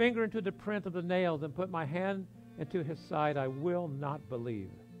put my finger into the print of the nails, and put my hand into his side, I will not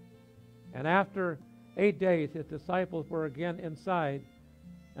believe. And after 8 days his disciples were again inside,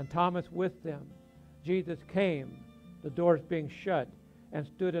 and Thomas with them. Jesus came, the doors being shut, and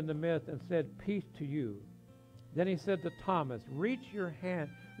stood in the midst and said, Peace to you. Then he said to Thomas, Reach your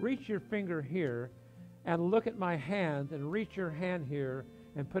finger here, and look at my hands, and reach your hand here,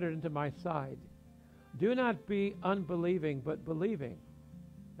 and put it into my side. Do not be unbelieving, but believing.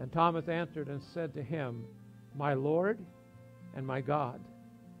 And Thomas answered and said to him, My Lord and my God.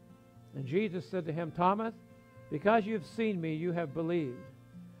 And Jesus said to him, Thomas, because you have seen me, you have believed.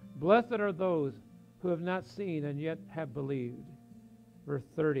 Blessed are those who have not seen and yet have believed. Verse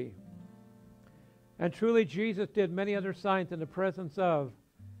 30. And truly Jesus did many other signs in the presence of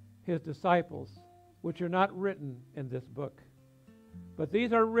his disciples, which are not written in this book. But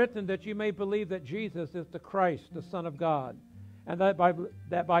these are written that you may believe that Jesus is the Christ, the Son of God, and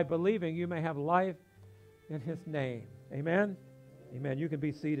that by believing you may have life in his name. Amen? Amen. You can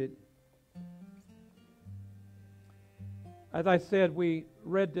be seated. As I said, we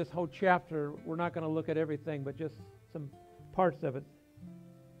read this whole chapter. We're not going to look at everything, but just some parts of it.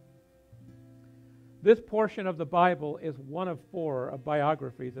 This portion of the Bible is one of 4 of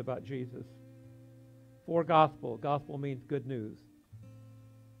biographies about Jesus. 4 gospel. Gospel means good news.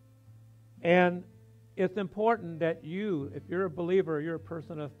 And it's important that you, if you're a believer, you're a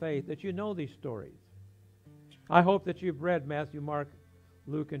person of faith, that you know these stories. I hope that you've read Matthew, Mark,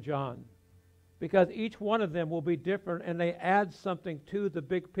 Luke, and John, because each one of them will be different, and they add something to the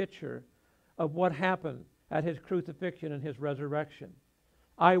big picture of what happened at his crucifixion and his resurrection.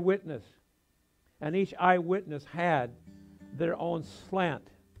 Eyewitness. And each eyewitness had their own slant.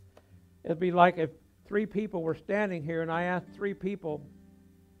 It'd be like if 3 people were standing here and I asked 3 people,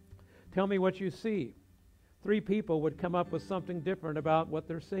 tell me what you see. 3 people would come up with something different about what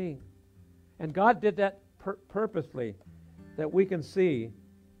they're seeing. And God did that purposely, that we can see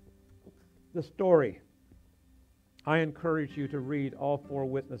the story. I encourage you to read all 4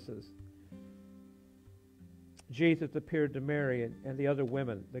 witnesses. Jesus appeared to Mary and the other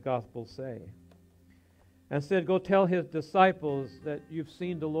women, the Gospels say, and said, Go tell his disciples that you've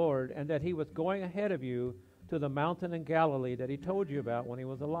seen the Lord, and that he was going ahead of you to the mountain in Galilee that he told you about when he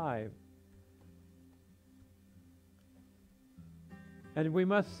was alive. And we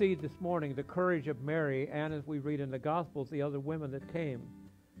must see this morning the courage of Mary, and as we read in the Gospels, the other women that came.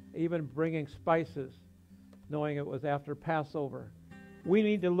 even bringing spices, knowing it was after Passover. We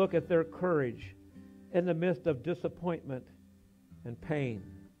need to look at their courage in the midst of disappointment and pain.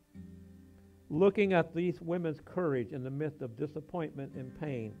 Looking at these women's courage in the midst of disappointment and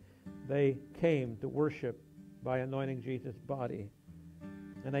pain, they came to worship by anointing Jesus' body.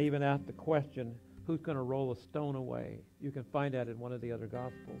 And they even asked the question, who's going to roll a stone away? You can find that in one of the other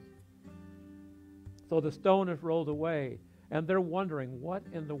Gospels. So the stone is rolled away, and they're wondering what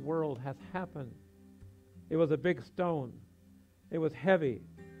in the world has happened. It was a big stone. It was heavy.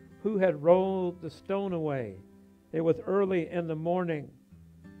 Who had rolled the stone away? It was early in the morning.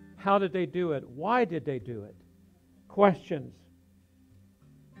 How did they do it? Why did they do it? Questions.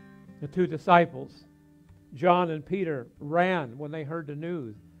 The two disciples, John and Peter, ran when they heard the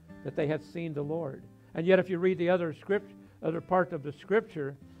news that they had seen the Lord. And yet if you read the other part of the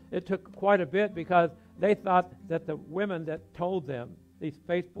Scripture, it took quite a bit because they thought that the women that told them, these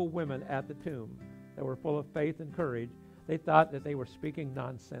faithful women at the tomb that were full of faith and courage, they thought that they were speaking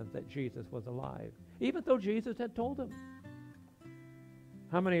nonsense, that Jesus was alive, even though Jesus had told them.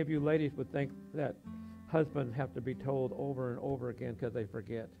 How many of you ladies would think that husbands have to be told over and over again because they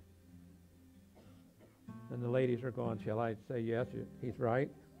forget? And the ladies are going, shall I say yes? He's right.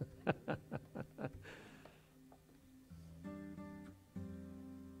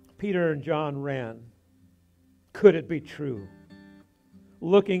 Peter and John ran. Could it be true?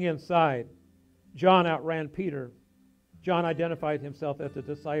 Looking inside, John outran Peter. John identified himself as the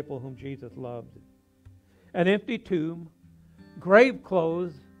disciple whom Jesus loved. An empty tomb, grave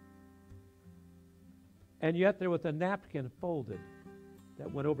clothes, and yet there was a napkin folded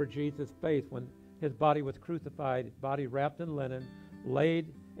that went over Jesus' face when his body was crucified, his body wrapped in linen,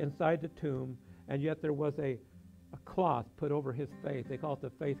 laid inside the tomb, and yet there was a cloth put over his face. They call it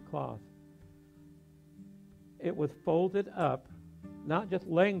the face cloth. It was folded up, not just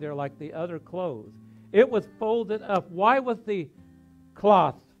laying there like the other clothes. It was folded up. Why was the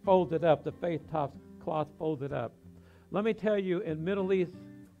cloth folded up, the face cloth folded up? Let me tell you, in Middle East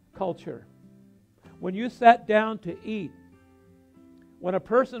culture, when you sat down to eat, when a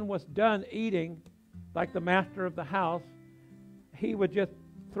person was done eating, like the master of the house, he would just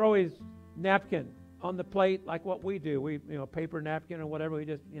throw his napkin on the plate like what we do. We, paper napkin or whatever, we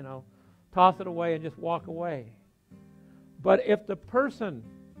just, toss it away and just walk away. But if the person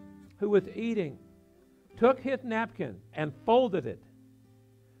who was eating took his napkin and folded it,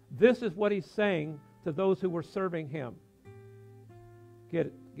 this is what he's saying to those who were serving him.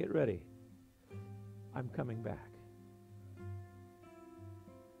 Get ready. I'm coming back.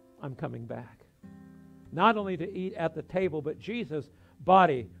 I'm coming back. Not only to eat at the table, but Jesus'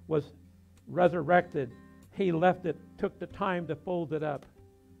 body was resurrected. He left it, took the time to fold it up.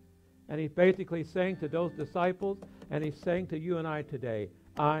 And he's basically saying to those disciples, and he's saying to you and I today,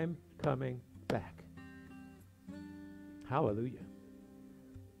 I'm coming back. Hallelujah.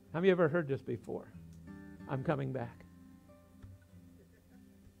 Have you ever heard this before? I'm coming back.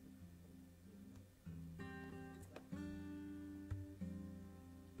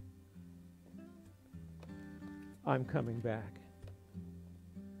 I'm coming back.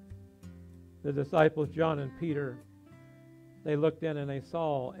 The disciples, John and Peter, they looked in and they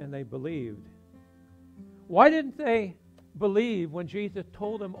saw and they believed. Why didn't they believe when Jesus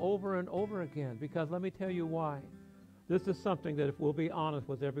told them over and over again? Because let me tell you why. This is something that if we'll be honest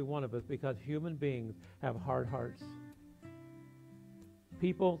with every one of us, because human beings have hard hearts.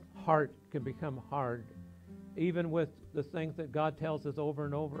 People's heart can become hard, even with the things that God tells us over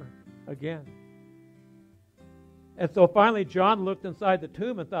and over again. And so finally John looked inside the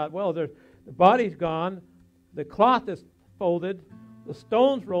tomb and thought, well, the body's gone, the cloth is folded, the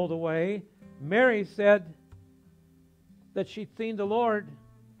stone's rolled away. Mary said that she'd seen the Lord,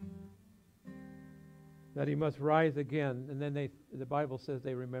 that he must rise again. And then the Bible says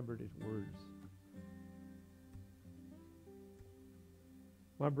they remembered his words.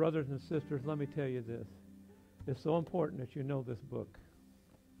 My brothers and sisters, let me tell you this. It's so important that you know this book.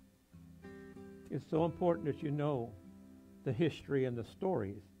 It's so important that you know the history and the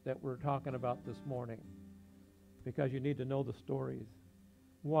stories that we're talking about this morning, because you need to know the stories.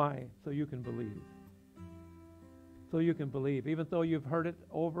 Why? So you can believe. So you can believe, even though you've heard it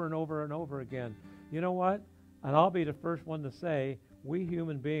over and over and over again. You know what? And I'll be the first one to say, we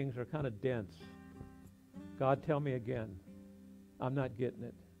human beings are kind of dense. God, tell me again. I'm not getting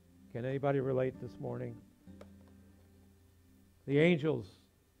it. Can anybody relate this morning? The angels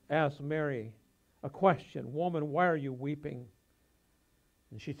asked Mary a question. Woman, why are you weeping?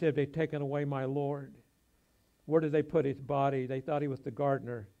 And she said, they've taken away my Lord. Where did they put his body? They thought he was the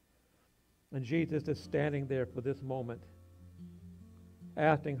gardener. And Jesus is standing there for this moment.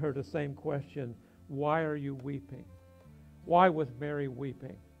 asking her the same question, why are you weeping? Why was Mary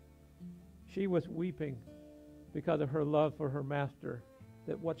weeping? She was weeping because of her love for her master,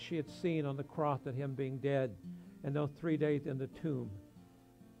 that what she had seen on the cross, that him being dead, and those 3 days in the tomb,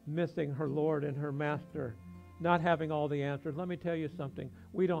 missing her Lord and her master, not having all the answers. Let me tell you something.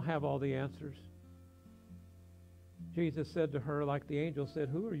 We don't have all the answers. Jesus said to her, like the angel said,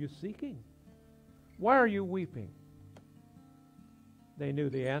 who are you seeking? Why are you weeping? They knew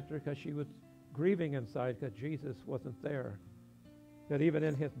the answer because she was grieving inside because Jesus wasn't there. That even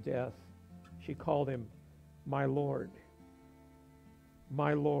in his death, she called him my Lord.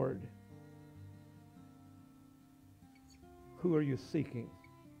 My Lord. Who are you seeking?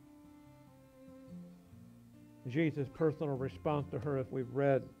 Jesus' personal response to her, as we've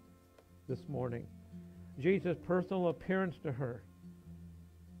read this morning. Jesus' personal appearance to her.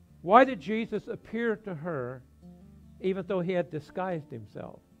 Why did Jesus appear to her even though he had disguised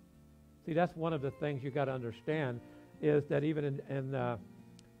himself? See, that's one of the things you got to understand, is that even in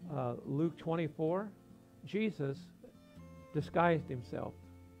Luke 24, Jesus disguised himself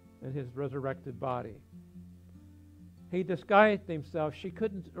in his resurrected body. He disguised himself. She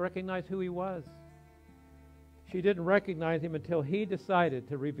couldn't recognize who he was. She didn't recognize him until he decided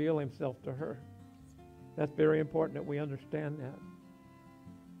to reveal himself to her. That's very important that we understand that.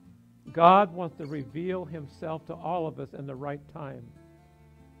 God wants to reveal himself to all of us in the right time.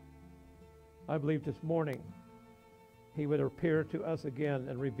 I believe this morning he would appear to us again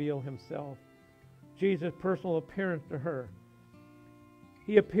and reveal himself. Jesus' personal appearance to her.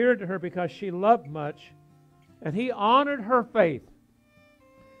 He appeared to her because she loved much, and he honored her faith.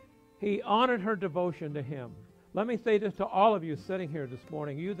 He honored her devotion to him. Let me say this to all of you sitting here this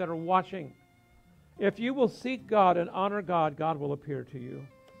morning, you that are watching. If you will seek God and honor God, God will appear to you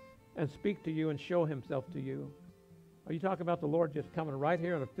and speak to you and show himself to you. Are you talking about the Lord just coming right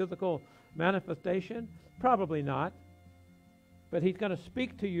here in a physical manifestation? Probably not. But he's going to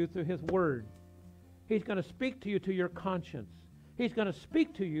speak to you through his word. He's going to speak to you to your conscience. He's going to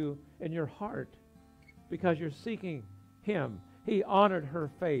speak to you in your heart because you're seeking him. He honored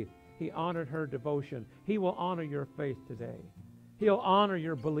her faith. He honored her devotion. He will honor your faith today. He'll honor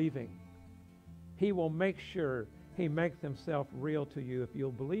your believing. He will make sure he makes himself real to you if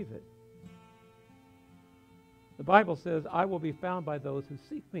you'll believe it. The Bible says, I will be found by those who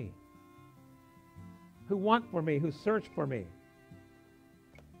seek me, who want for me, who search for me.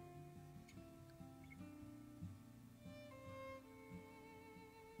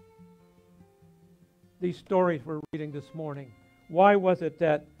 These stories we're reading this morning, why was it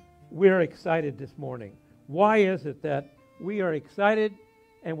that we're excited this morning? Why is it that we are excited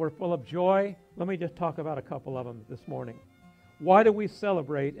and we're full of joy? Let me just talk about a couple of them this morning. Why do we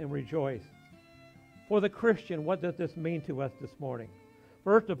celebrate and rejoice? For the Christian, what does this mean to us this morning?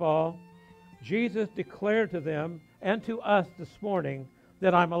 First of all, Jesus declared to them and to us this morning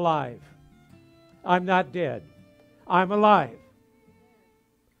that I'm alive. I'm not dead. I'm alive.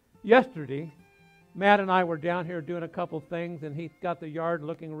 Yesterday, Matt and I were down here doing a couple things, and he's got the yard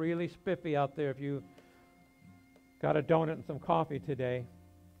looking really spiffy out there. If you got a donut and some coffee today,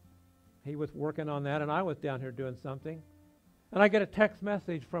 he was working on that, and I was down here doing something. And I get a text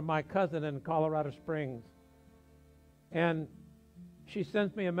message from my cousin in Colorado Springs. And she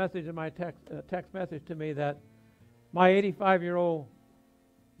sends me a message in my text message to me that my 85-year-old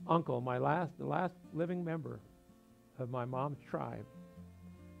uncle, the last living member of my mom's tribe,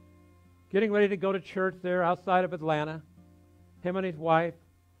 getting ready to go to church there outside of Atlanta, him and his wife,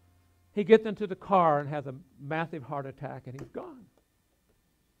 he gets into the car and has a massive heart attack, and he's gone.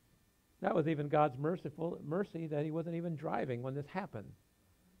 That was even God's mercy that he wasn't even driving when this happened.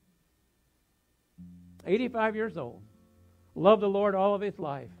 85 years old. Loved the Lord all of his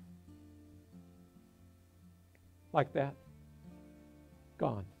life. Like that.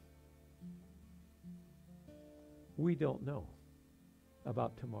 Gone. We don't know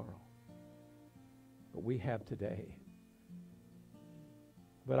about tomorrow. But we have today.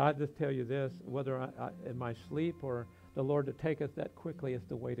 But I just tell you this, whether I in my sleep or the Lord to take us that quickly is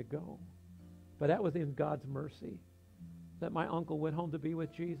the way to go. But that was in God's mercy that my uncle went home to be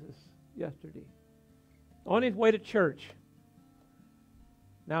with Jesus yesterday. On his way to church.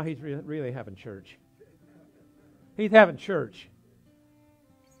 Now he's really having church. He's having church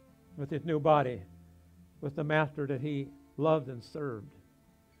with his new body, with the master that he loved and served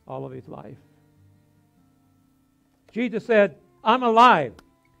all of his life. Jesus said, I'm alive.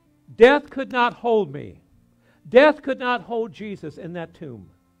 Death could not hold me. Death could not hold Jesus in that tomb.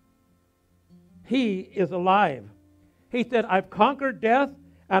 He is alive. He said, I've conquered death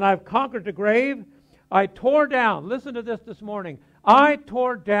and I've conquered the grave. I tore down, listen to this morning, I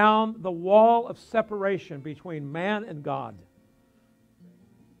tore down the wall of separation between man and God.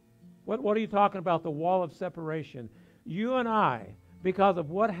 What are you talking about, the wall of separation? You and I, because of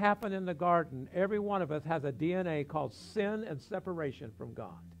what happened in the garden, every one of us has a DNA called sin and separation from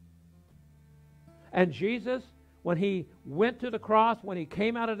God. And Jesus, when he went to the cross, when he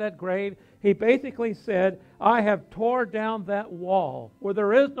came out of that grave, he basically said, I have tore down that wall where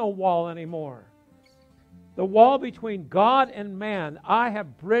there is no wall anymore. The wall between God and man, I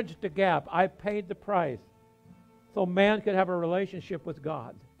have bridged the gap. I paid the price so man could have a relationship with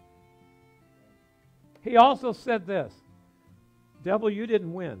God. He also said this, devil, you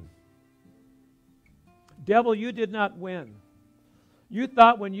didn't win. Devil, you did not win. You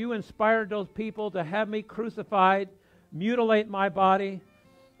thought when you inspired those people to have me crucified, mutilate my body,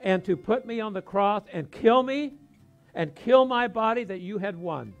 and to put me on the cross and kill me and kill my body that you had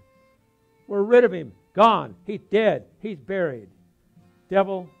won. We're rid of him. Gone. He's dead. He's buried.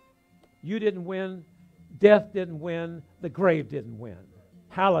 Devil, you didn't win. Death didn't win. The grave didn't win.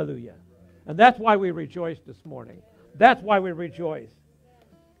 Hallelujah. And that's why we rejoice this morning. That's why we rejoice.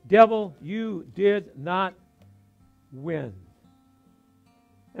 Devil, you did not win.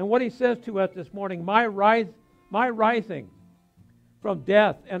 And what he says to us this morning, my rising from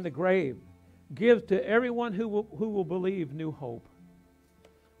death and the grave gives to everyone who will believe new hope.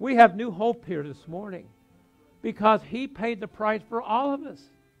 We have new hope here this morning because he paid the price for all of us.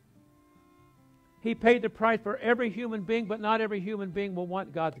 He paid the price for every human being, but not every human being will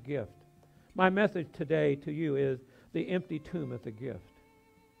want God's gift. My message today to you is the empty tomb is a gift.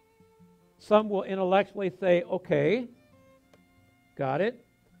 Some will intellectually say, okay, got it.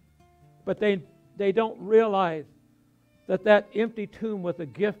 But they don't realize that that empty tomb was a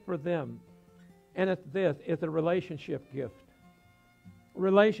gift for them. And it's a relationship gift. A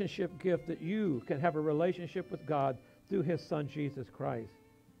relationship gift that you can have a relationship with God through his Son, Jesus Christ.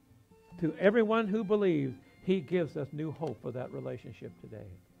 To everyone who believes, he gives us new hope for that relationship today.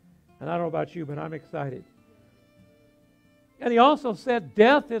 And I don't know about you, but I'm excited. And he also said,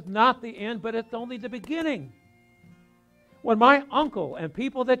 death is not the end, but it's only the beginning. When my uncle and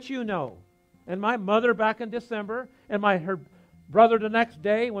people that you know, and my mother back in December, and her brother the next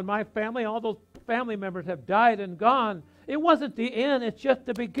day, when my family, all those family members have died and gone, it wasn't the end, it's just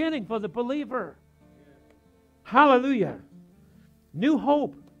the beginning for the believer. Hallelujah. New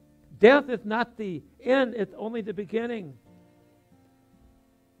hope. Death is not the end, it's only the beginning.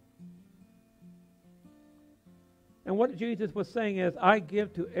 And what Jesus was saying is, I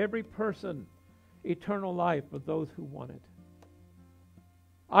give to every person eternal life for those who want it.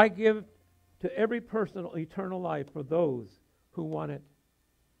 I give to every person eternal life for those who want it.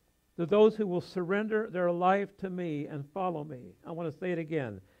 To those who will surrender their life to me and follow me. I want to say it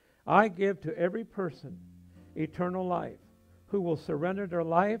again. I give to every person eternal life who will surrender their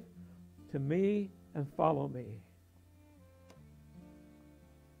life to me and follow me.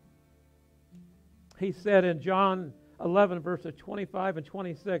 He said in John 11, verses 25 and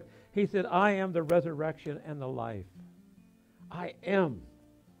 26, he said, I am the resurrection and the life. I am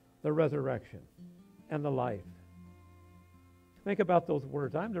the resurrection and the life. Think about those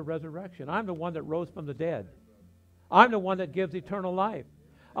words. I'm the resurrection. I'm the one that rose from the dead. I'm the one that gives eternal life.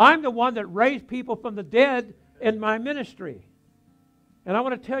 I'm the one that raised people from the dead in my ministry. And I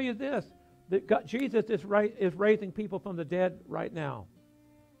want to tell you this, that God, Jesus is raising people from the dead right now.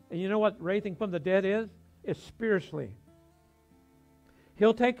 And you know what raising from the dead is? It's spiritually.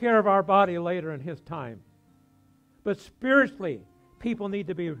 He'll take care of our body later in his time. But spiritually, people need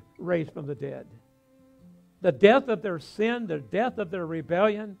to be raised from the dead. The death of their sin, the death of their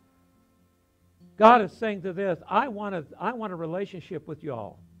rebellion. God is saying to this, I want a relationship with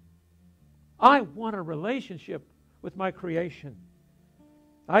y'all. I want a relationship with my creation.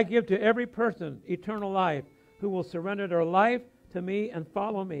 I give to every person eternal life who will surrender their life to me and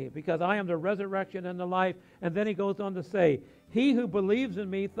follow me, because I am the resurrection and the life. And then he goes on to say, he who believes in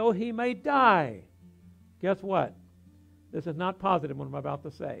me, though he may die. Guess what? This is not positive what I'm about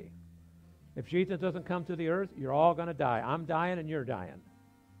to say. If Jesus doesn't come to the earth, you're all going to die. I'm dying and you're dying.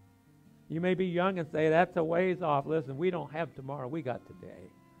 You may be young and say, that's a ways off. Listen, we don't have tomorrow. We got today.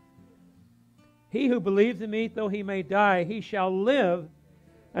 He who believes in me, though he may die, he shall live.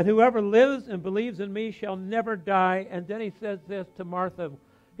 And whoever lives and believes in me shall never die. And then he says this to Martha.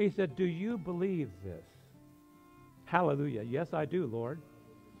 He said, do you believe this? Hallelujah. Yes, I do, Lord.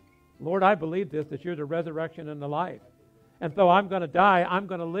 Lord, I believe this, that you're the resurrection and the life. And though I'm going to die, I'm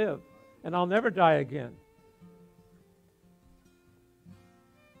going to live. And I'll never die again.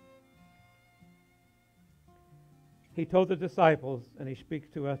 He told the disciples, and he speaks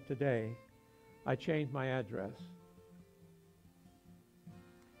to us today, I changed my address.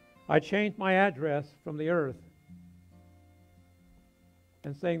 I changed my address from the earth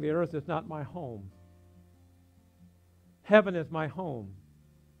and saying the earth is not my home. Heaven is my home.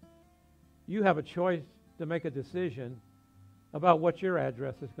 You have a choice to make a decision about what your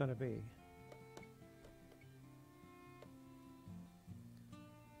address is going to be.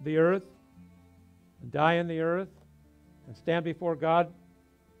 The earth, and die in the earth, and stand before God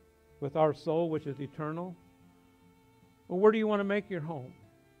with our soul, which is eternal. Well, where do you want to make your home?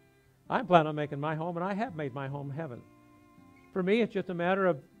 I plan on making my home, and I have made my home heaven. For me, it's just a matter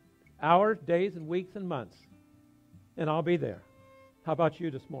of hours, days, and weeks, and months, and I'll be there. How about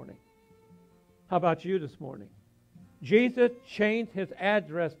you this morning? How about you this morning? Jesus changed his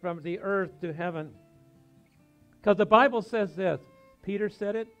address from the earth to heaven. Because the Bible says this. Peter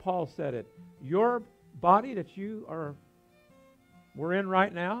said it. Paul said it. Your body that we're in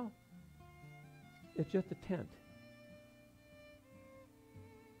right now, it's just a tent.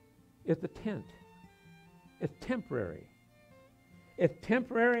 It's a tent. It's temporary. It's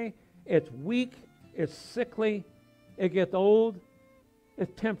temporary. It's weak. It's sickly. It gets old.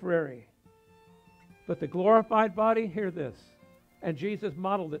 It's temporary. But the glorified body, hear this, and Jesus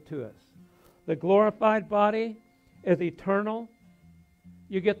modeled it to us. The glorified body is eternal.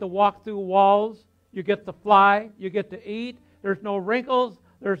 You get to walk through walls. You get to fly. You get to eat. There's no wrinkles.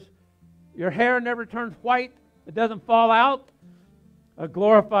 Your hair never turns white. It doesn't fall out. A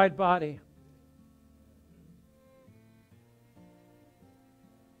glorified body.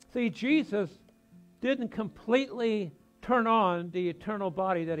 See, Jesus didn't completely turn on the eternal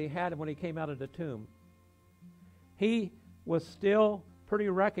body that he had when he came out of the tomb. He was still pretty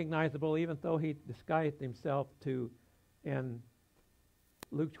recognizable, even though he disguised himself in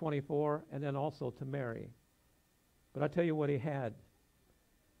Luke 24 and then also to Mary. But I tell you what he had.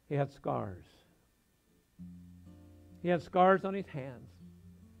 He had scars. He had scars on his hands,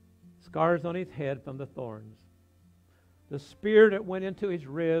 scars on his head from the thorns. The spear that went into his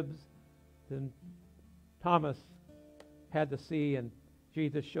ribs, then Thomas had to see, and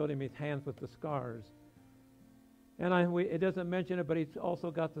Jesus showed him his hands with the scars. And it doesn't mention it, but he's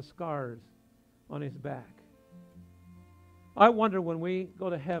also got the scars on his back. I wonder when we go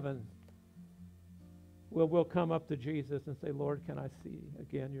to heaven, we'll come up to Jesus and say, Lord, can I see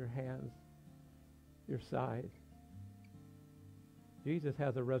again your hands, your side? Jesus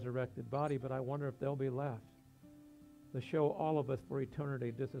has a resurrected body, but I wonder if they'll be left to show all of us for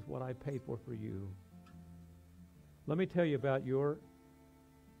eternity, this is what I paid for you. Let me tell you about your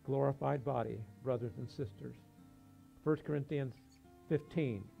glorified body, brothers and sisters. 1 Corinthians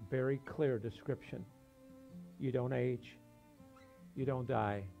 15, very clear description. You don't age. You don't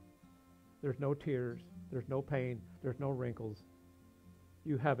die. There's no tears. There's no pain. There's no wrinkles.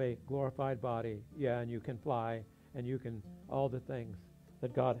 You have a glorified body. Yeah, and you can fly, and you can all the things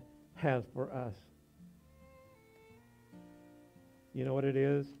that God has for us. You know what it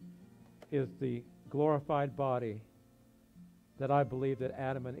is? Is the glorified body that I believe that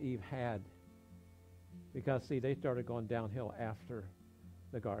Adam and Eve had. Because, see, they started going downhill after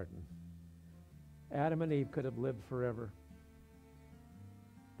the garden. Adam and Eve could have lived forever.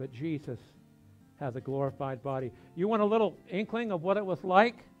 But Jesus has a glorified body. You want a little inkling of what it was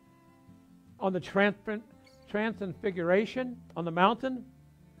like on the transfiguration on the mountain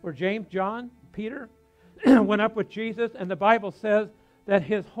where James, John, Peter went up with Jesus, and the Bible says that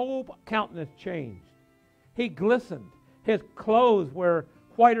his whole countenance changed. He glistened. His clothes were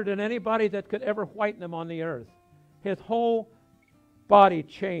whiter than anybody that could ever whiten them on the earth. His whole body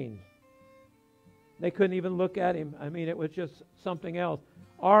changed. They couldn't even look at him. I mean, it was just something else.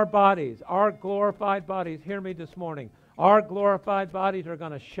 Our bodies, our glorified bodies, hear me this morning, our glorified bodies are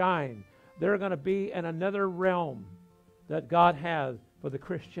going to shine. They're going to be in another realm that God has for the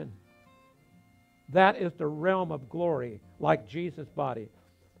Christian. That is the realm of glory, like Jesus' body.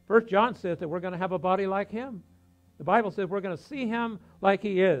 1 John says that we're going to have a body like him. The Bible says we're going to see him like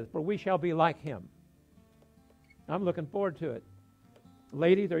he is, for we shall be like him. I'm looking forward to it.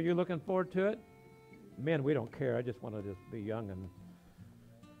 Ladies, are you looking forward to it? Men, we don't care. I just want to just be young. And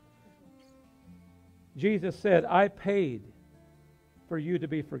Jesus said, I paid for you to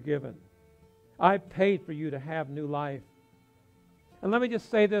be forgiven. I paid for you to have new life. And let me just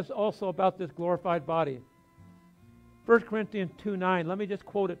say this also about this glorified body. 1 Corinthians 2:9, let me just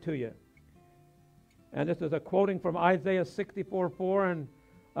quote it to you. And this is a quoting from Isaiah 64:4 and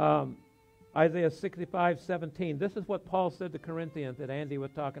Isaiah 65:17. This is what Paul said to Corinthians that Andy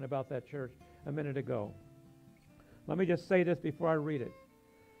was talking about that church a minute ago. Let me just say this before I read it.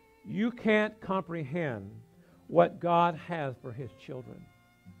 You can't comprehend what God has for his children.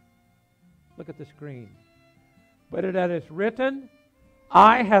 Look at the screen. But it is written,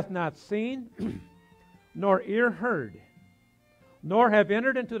 eye hath not seen, nor ear heard, nor have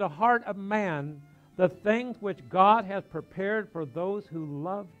entered into the heart of man the things which God hath prepared for those who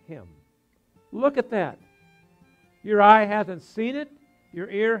love him. Look at that. Your eye hasn't seen it, your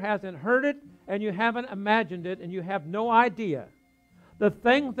ear hasn't heard it, and you haven't imagined it, and you have no idea the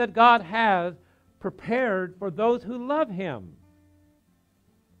things that God has prepared for those who love him.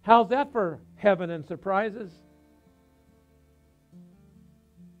 How's that for heaven and surprises?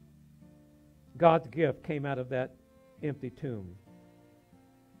 God's gift came out of that empty tomb.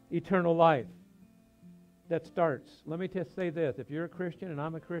 Eternal life that starts. Let me just say this. If you're a Christian and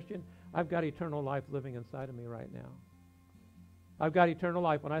I'm a Christian, I've got eternal life living inside of me right now. I've got eternal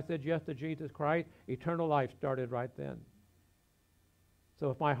life. When I said yes to Jesus Christ, eternal life started right then. So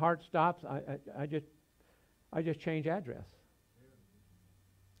if my heart stops, I just change address.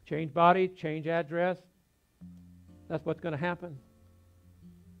 Change body, change address. That's what's going to happen.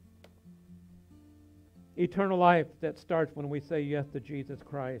 Eternal life that starts when we say yes to Jesus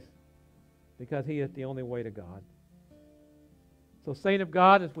Christ, because he is the only way to God. So, saint of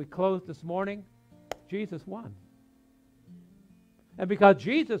God, as we close this morning, Jesus won. And because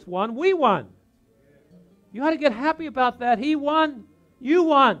Jesus won, we won. You ought to get happy about that. He won. You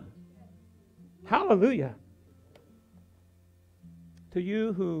won. Hallelujah. To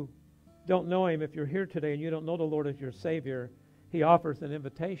you who don't know him, if you're here today and you don't know the Lord as your Savior, he offers an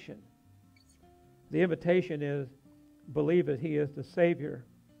invitation. The invitation is, believe that he is the Savior.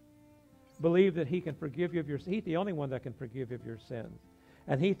 Believe that he can forgive you of your sins. He's the only one that can forgive you of your sins.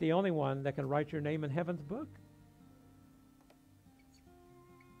 And he's the only one that can write your name in heaven's book.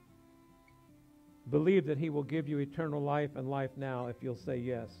 Believe that he will give you eternal life and life now if you'll say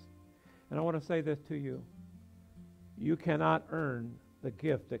yes. And I want to say this to you. You cannot earn the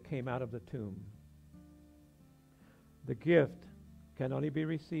gift that came out of the tomb. The gift can only be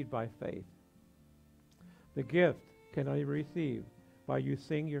received by faith. The gift can only be received by you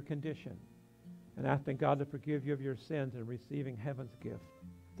seeing your condition and asking God to forgive you of your sins and receiving heaven's gift.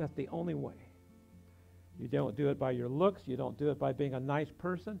 That's the only way. You don't do it by your looks. You don't do it by being a nice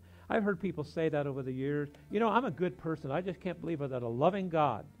person. I've heard people say that over the years. You know, I'm a good person. I just can't believe that a loving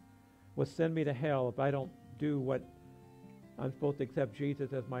God would send me to hell if I don't do what I'm supposed to accept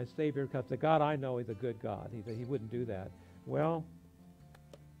Jesus as my Savior, because the God I know is a good God. He wouldn't do that. Well,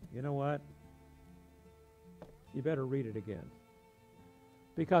 you know what? You better read it again.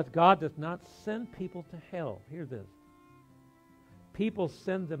 Because God does not send people to hell. Hear this. People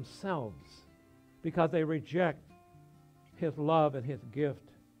send themselves because they reject his love and his gift.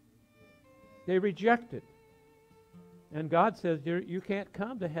 They reject it. And God says, you can't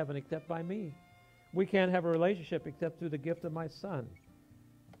come to heaven except by me. We can't have a relationship except through the gift of my Son.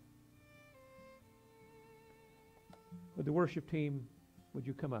 Would the worship team, would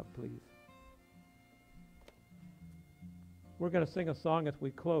you come up, please? We're going to sing a song as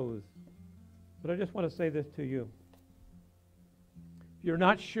we close. But I just want to say this to you. If you're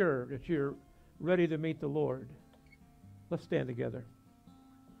not sure that you're ready to meet the Lord, let's stand together.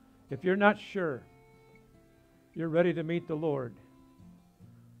 If you're not sure you're ready to meet the Lord,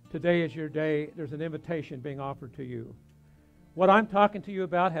 today is your day. There's an invitation being offered to you. What I'm talking to you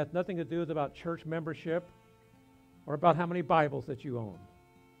about has nothing to do with about church membership or about how many Bibles that you own.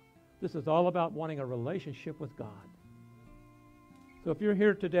 This is all about wanting a relationship with God. So if you're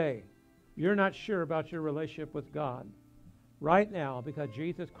here today, you're not sure about your relationship with God, right now, because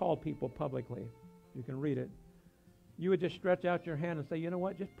Jesus called people publicly, you can read it, you would just stretch out your hand and say, you know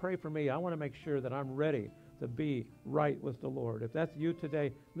what, just pray for me. I want to make sure that I'm ready to be right with the Lord. If that's you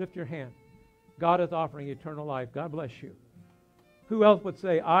today, lift your hand. God is offering eternal life. God bless you. Who else would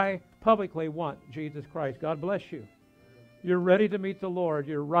say, I publicly want Jesus Christ? God bless you. You're ready to meet the Lord.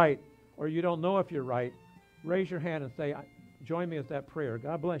 You're right, or you don't know if you're right. Raise your hand and say, join me with that prayer.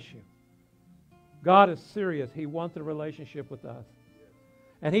 God bless you. God is serious. He wants a relationship with us.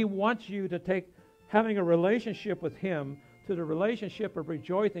 And he wants you to take having a relationship with him to the relationship of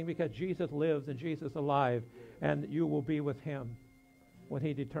rejoicing because Jesus lives and Jesus is alive, and you will be with him when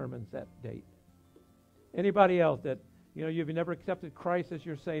he determines that date. Anybody else that, you've never accepted Christ as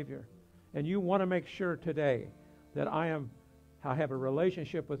your Savior, and you want to make sure today that I have a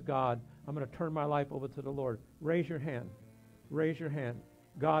relationship with God, I'm going to turn my life over to the Lord. Raise your hand. Raise your hand.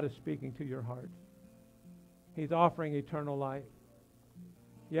 God is speaking to your heart. He's offering eternal life.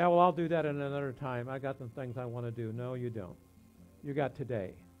 Yeah, well, I'll do that in another time. I got some things I want to do. No, you don't. You got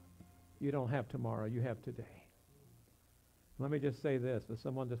today. You don't have tomorrow. You have today. Let me just say this. As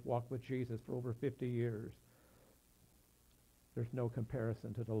someone that's walked with Jesus for over 50 years, there's no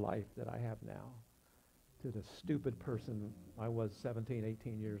comparison to the life that I have now. to the stupid person I was 17,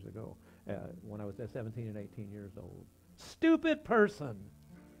 18 years ago, when I was 17 and 18 years old. Stupid person.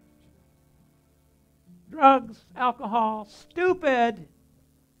 Drugs, alcohol, stupid.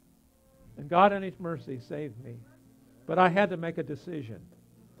 And God in His mercy saved me. But I had to make a decision.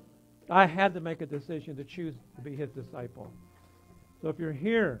 I had to make a decision to choose to be His disciple. So if you're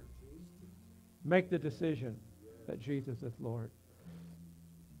here, make the decision that Jesus is Lord.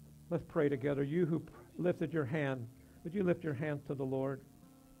 Let's pray together. You who lifted your hand, would you lift your hands to the Lord?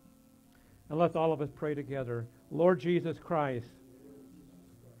 And let's all of us pray together. Lord Jesus Christ,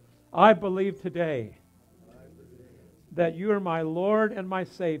 I believe today that you are my Lord and my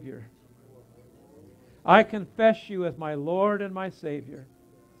Savior. I confess you as my Lord and my Savior.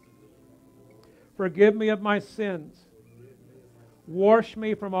 Forgive me of my sins. Wash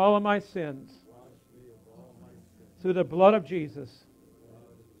me from all of my sins through the blood of Jesus.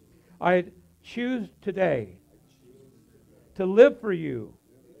 I choose today to live for you.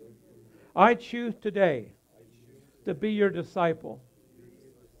 I choose today to be your disciple.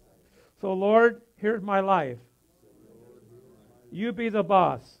 So Lord, here's my life. You be the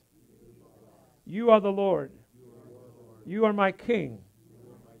boss. You are the Lord. You are my King.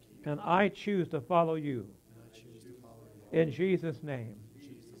 And I choose to follow you. In Jesus' name.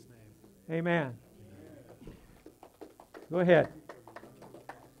 Amen. Go ahead.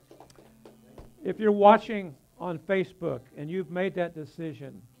 If you're watching on Facebook and you've made that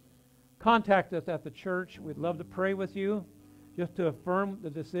decision, contact us at the church. We'd love to pray with you just to affirm the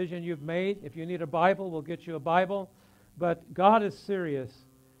decision you've made. If you need a Bible, we'll get you a Bible. But God is serious,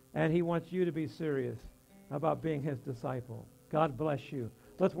 and He wants you to be serious about being His disciple. God bless you.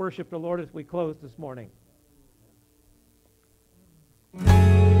 Let's worship the Lord as we close this morning.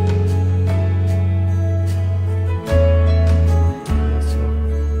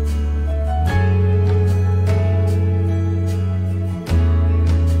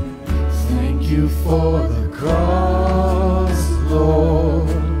 Thank you for the cross, Lord.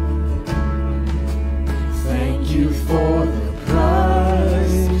 Thank you for the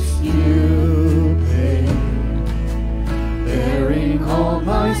price you paid, bearing all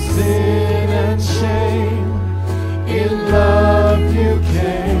my sin and shame. In love you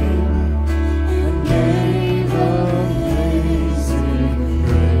came and gave amazing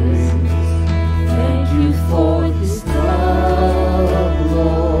grace. Thank you for this love,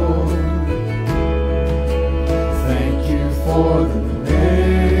 Lord. Thank you for the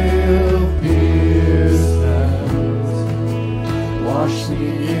nail-pierced hands. Wash me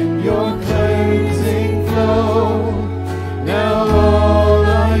in your cleansing flow. Now all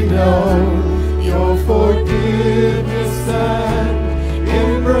I know, your forgiveness and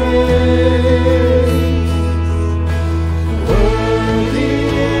embrace. Worthy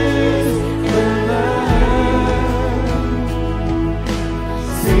is the Lamb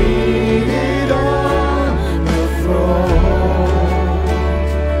seated on the throne.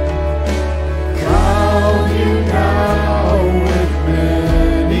 Crown you now with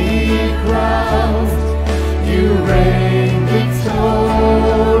many crowns. You reign victorious.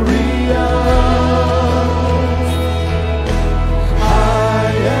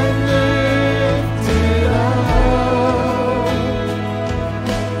 High and lifted up,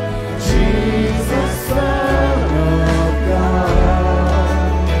 Jesus, Son of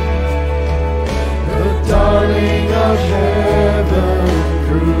God, the darling of heaven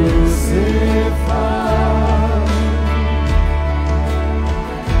crucified.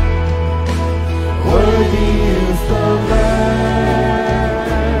 Worthy is the Lamb.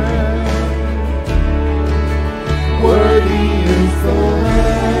 Worthy is the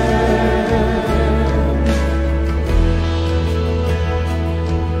Lamb.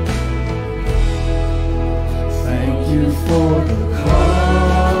 Thank you for the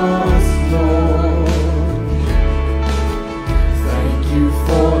cross, Lord. Thank you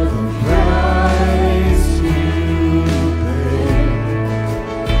for the price you paid,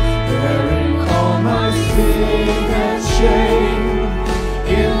 bearing all my sin and shame.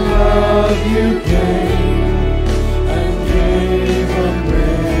 In love you came and gave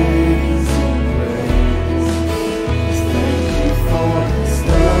amazing grace. Thank you for this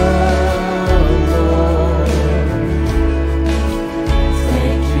love, Lord.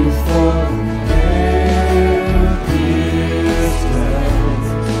 Thank you for the nail-pierced hands.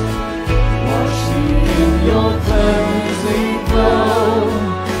 Wash me in your cleansing flow.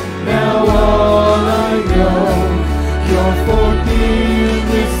 Now all I know, your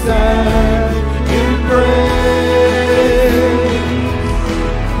forgiveness and embrace.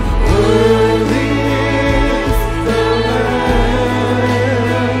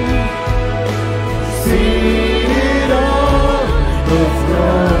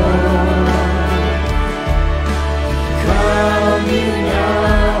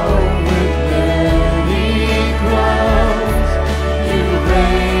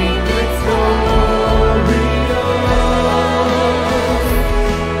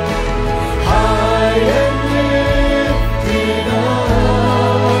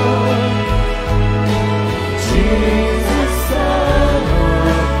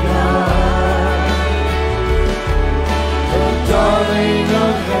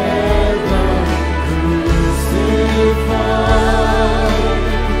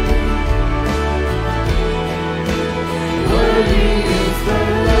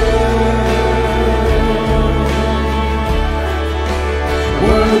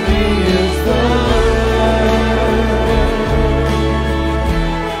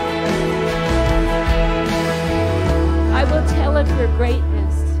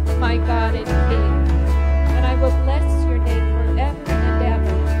 my God and King. And I will bless your name forever and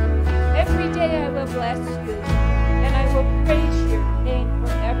ever. Every day I will bless you, and I will praise your name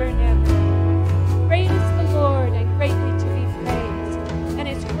forever and ever. Great is the Lord, and greatly to be praised, and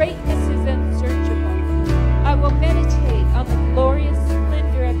his greatness is unsearchable. I will meditate on the glorious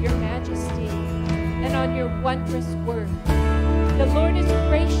splendor of your majesty, and on your wondrous work. The Lord is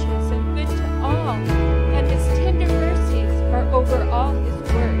gracious and good to all, and his tender mercies are over all his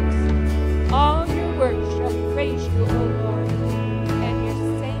works. All your works shall praise you, O Lord, and your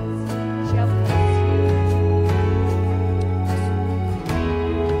saints shall bless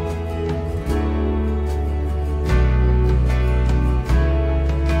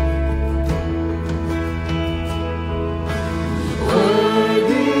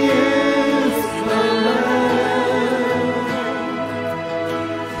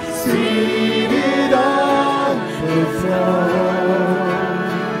seated on the throne.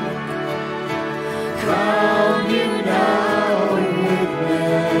 Crown you now with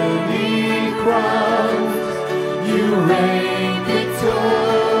many crowns. You reign victorious.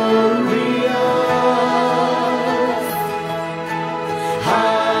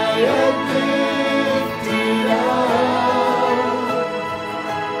 High and lifted up,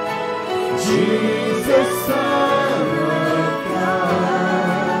 Jesus, Son of God,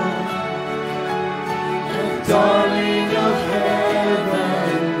 darling of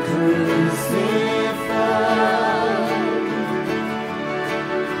heaven, crucified.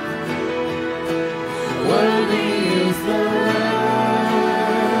 Worthy is the Lamb.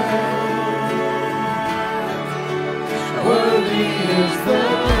 Worthy is the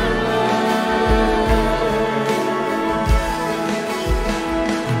Lamb.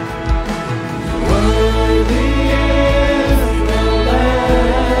 Worthy is the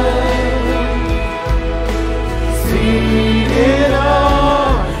Lamb, seated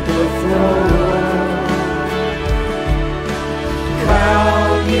on the throne.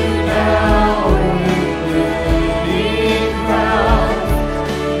 Crown you now with many crowns.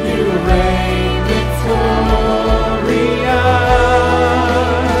 You reign victorious.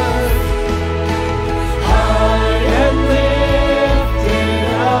 High and lifted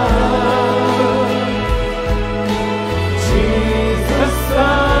up, Jesus,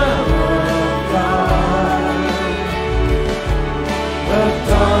 Son of God, the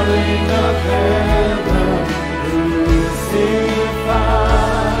darling of heaven, crucified.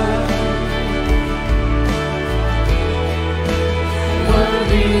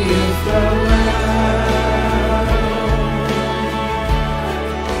 Worthy is the Lamb.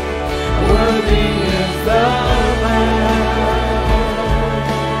 Worthy is the Lamb.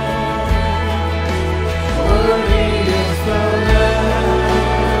 Worthy is the Lamb.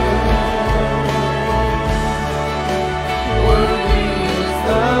 Worthy is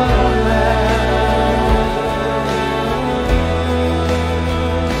the Lamb.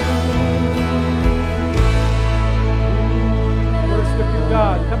 Worship you,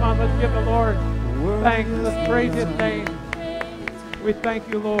 God. Come on, let's give the Lord thanks. Let's praise his name. We thank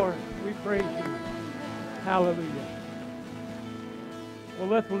you, Lord. We praise you. Hallelujah. Well,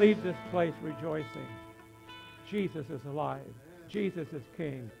 let's leave this place rejoicing. Jesus is alive. Jesus is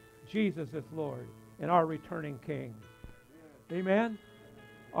King. Jesus is Lord and our returning King. Amen?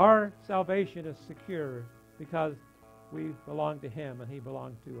 Our salvation is secure because we belong to him and he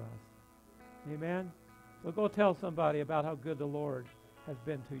belongs to us. Amen? So go tell somebody about how good the Lord has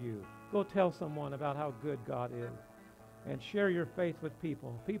been to you. Go tell someone about how good God is. And share your faith with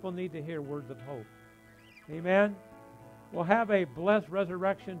people. People need to hear words of hope. Amen? Well, have a blessed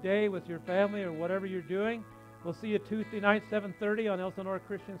Resurrection Day with your family or whatever you're doing. We'll see you Tuesday night, 7:30 on Elsinore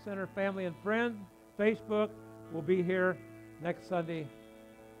Christian Center Family and Friends. Facebook. We'll be here next Sunday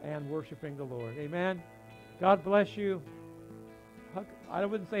and worshiping the Lord. Amen? God bless you. I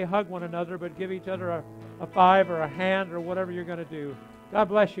wouldn't say hug one another, but give each other a five or a hand or whatever you're going to do. God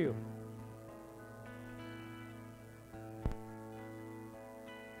bless you.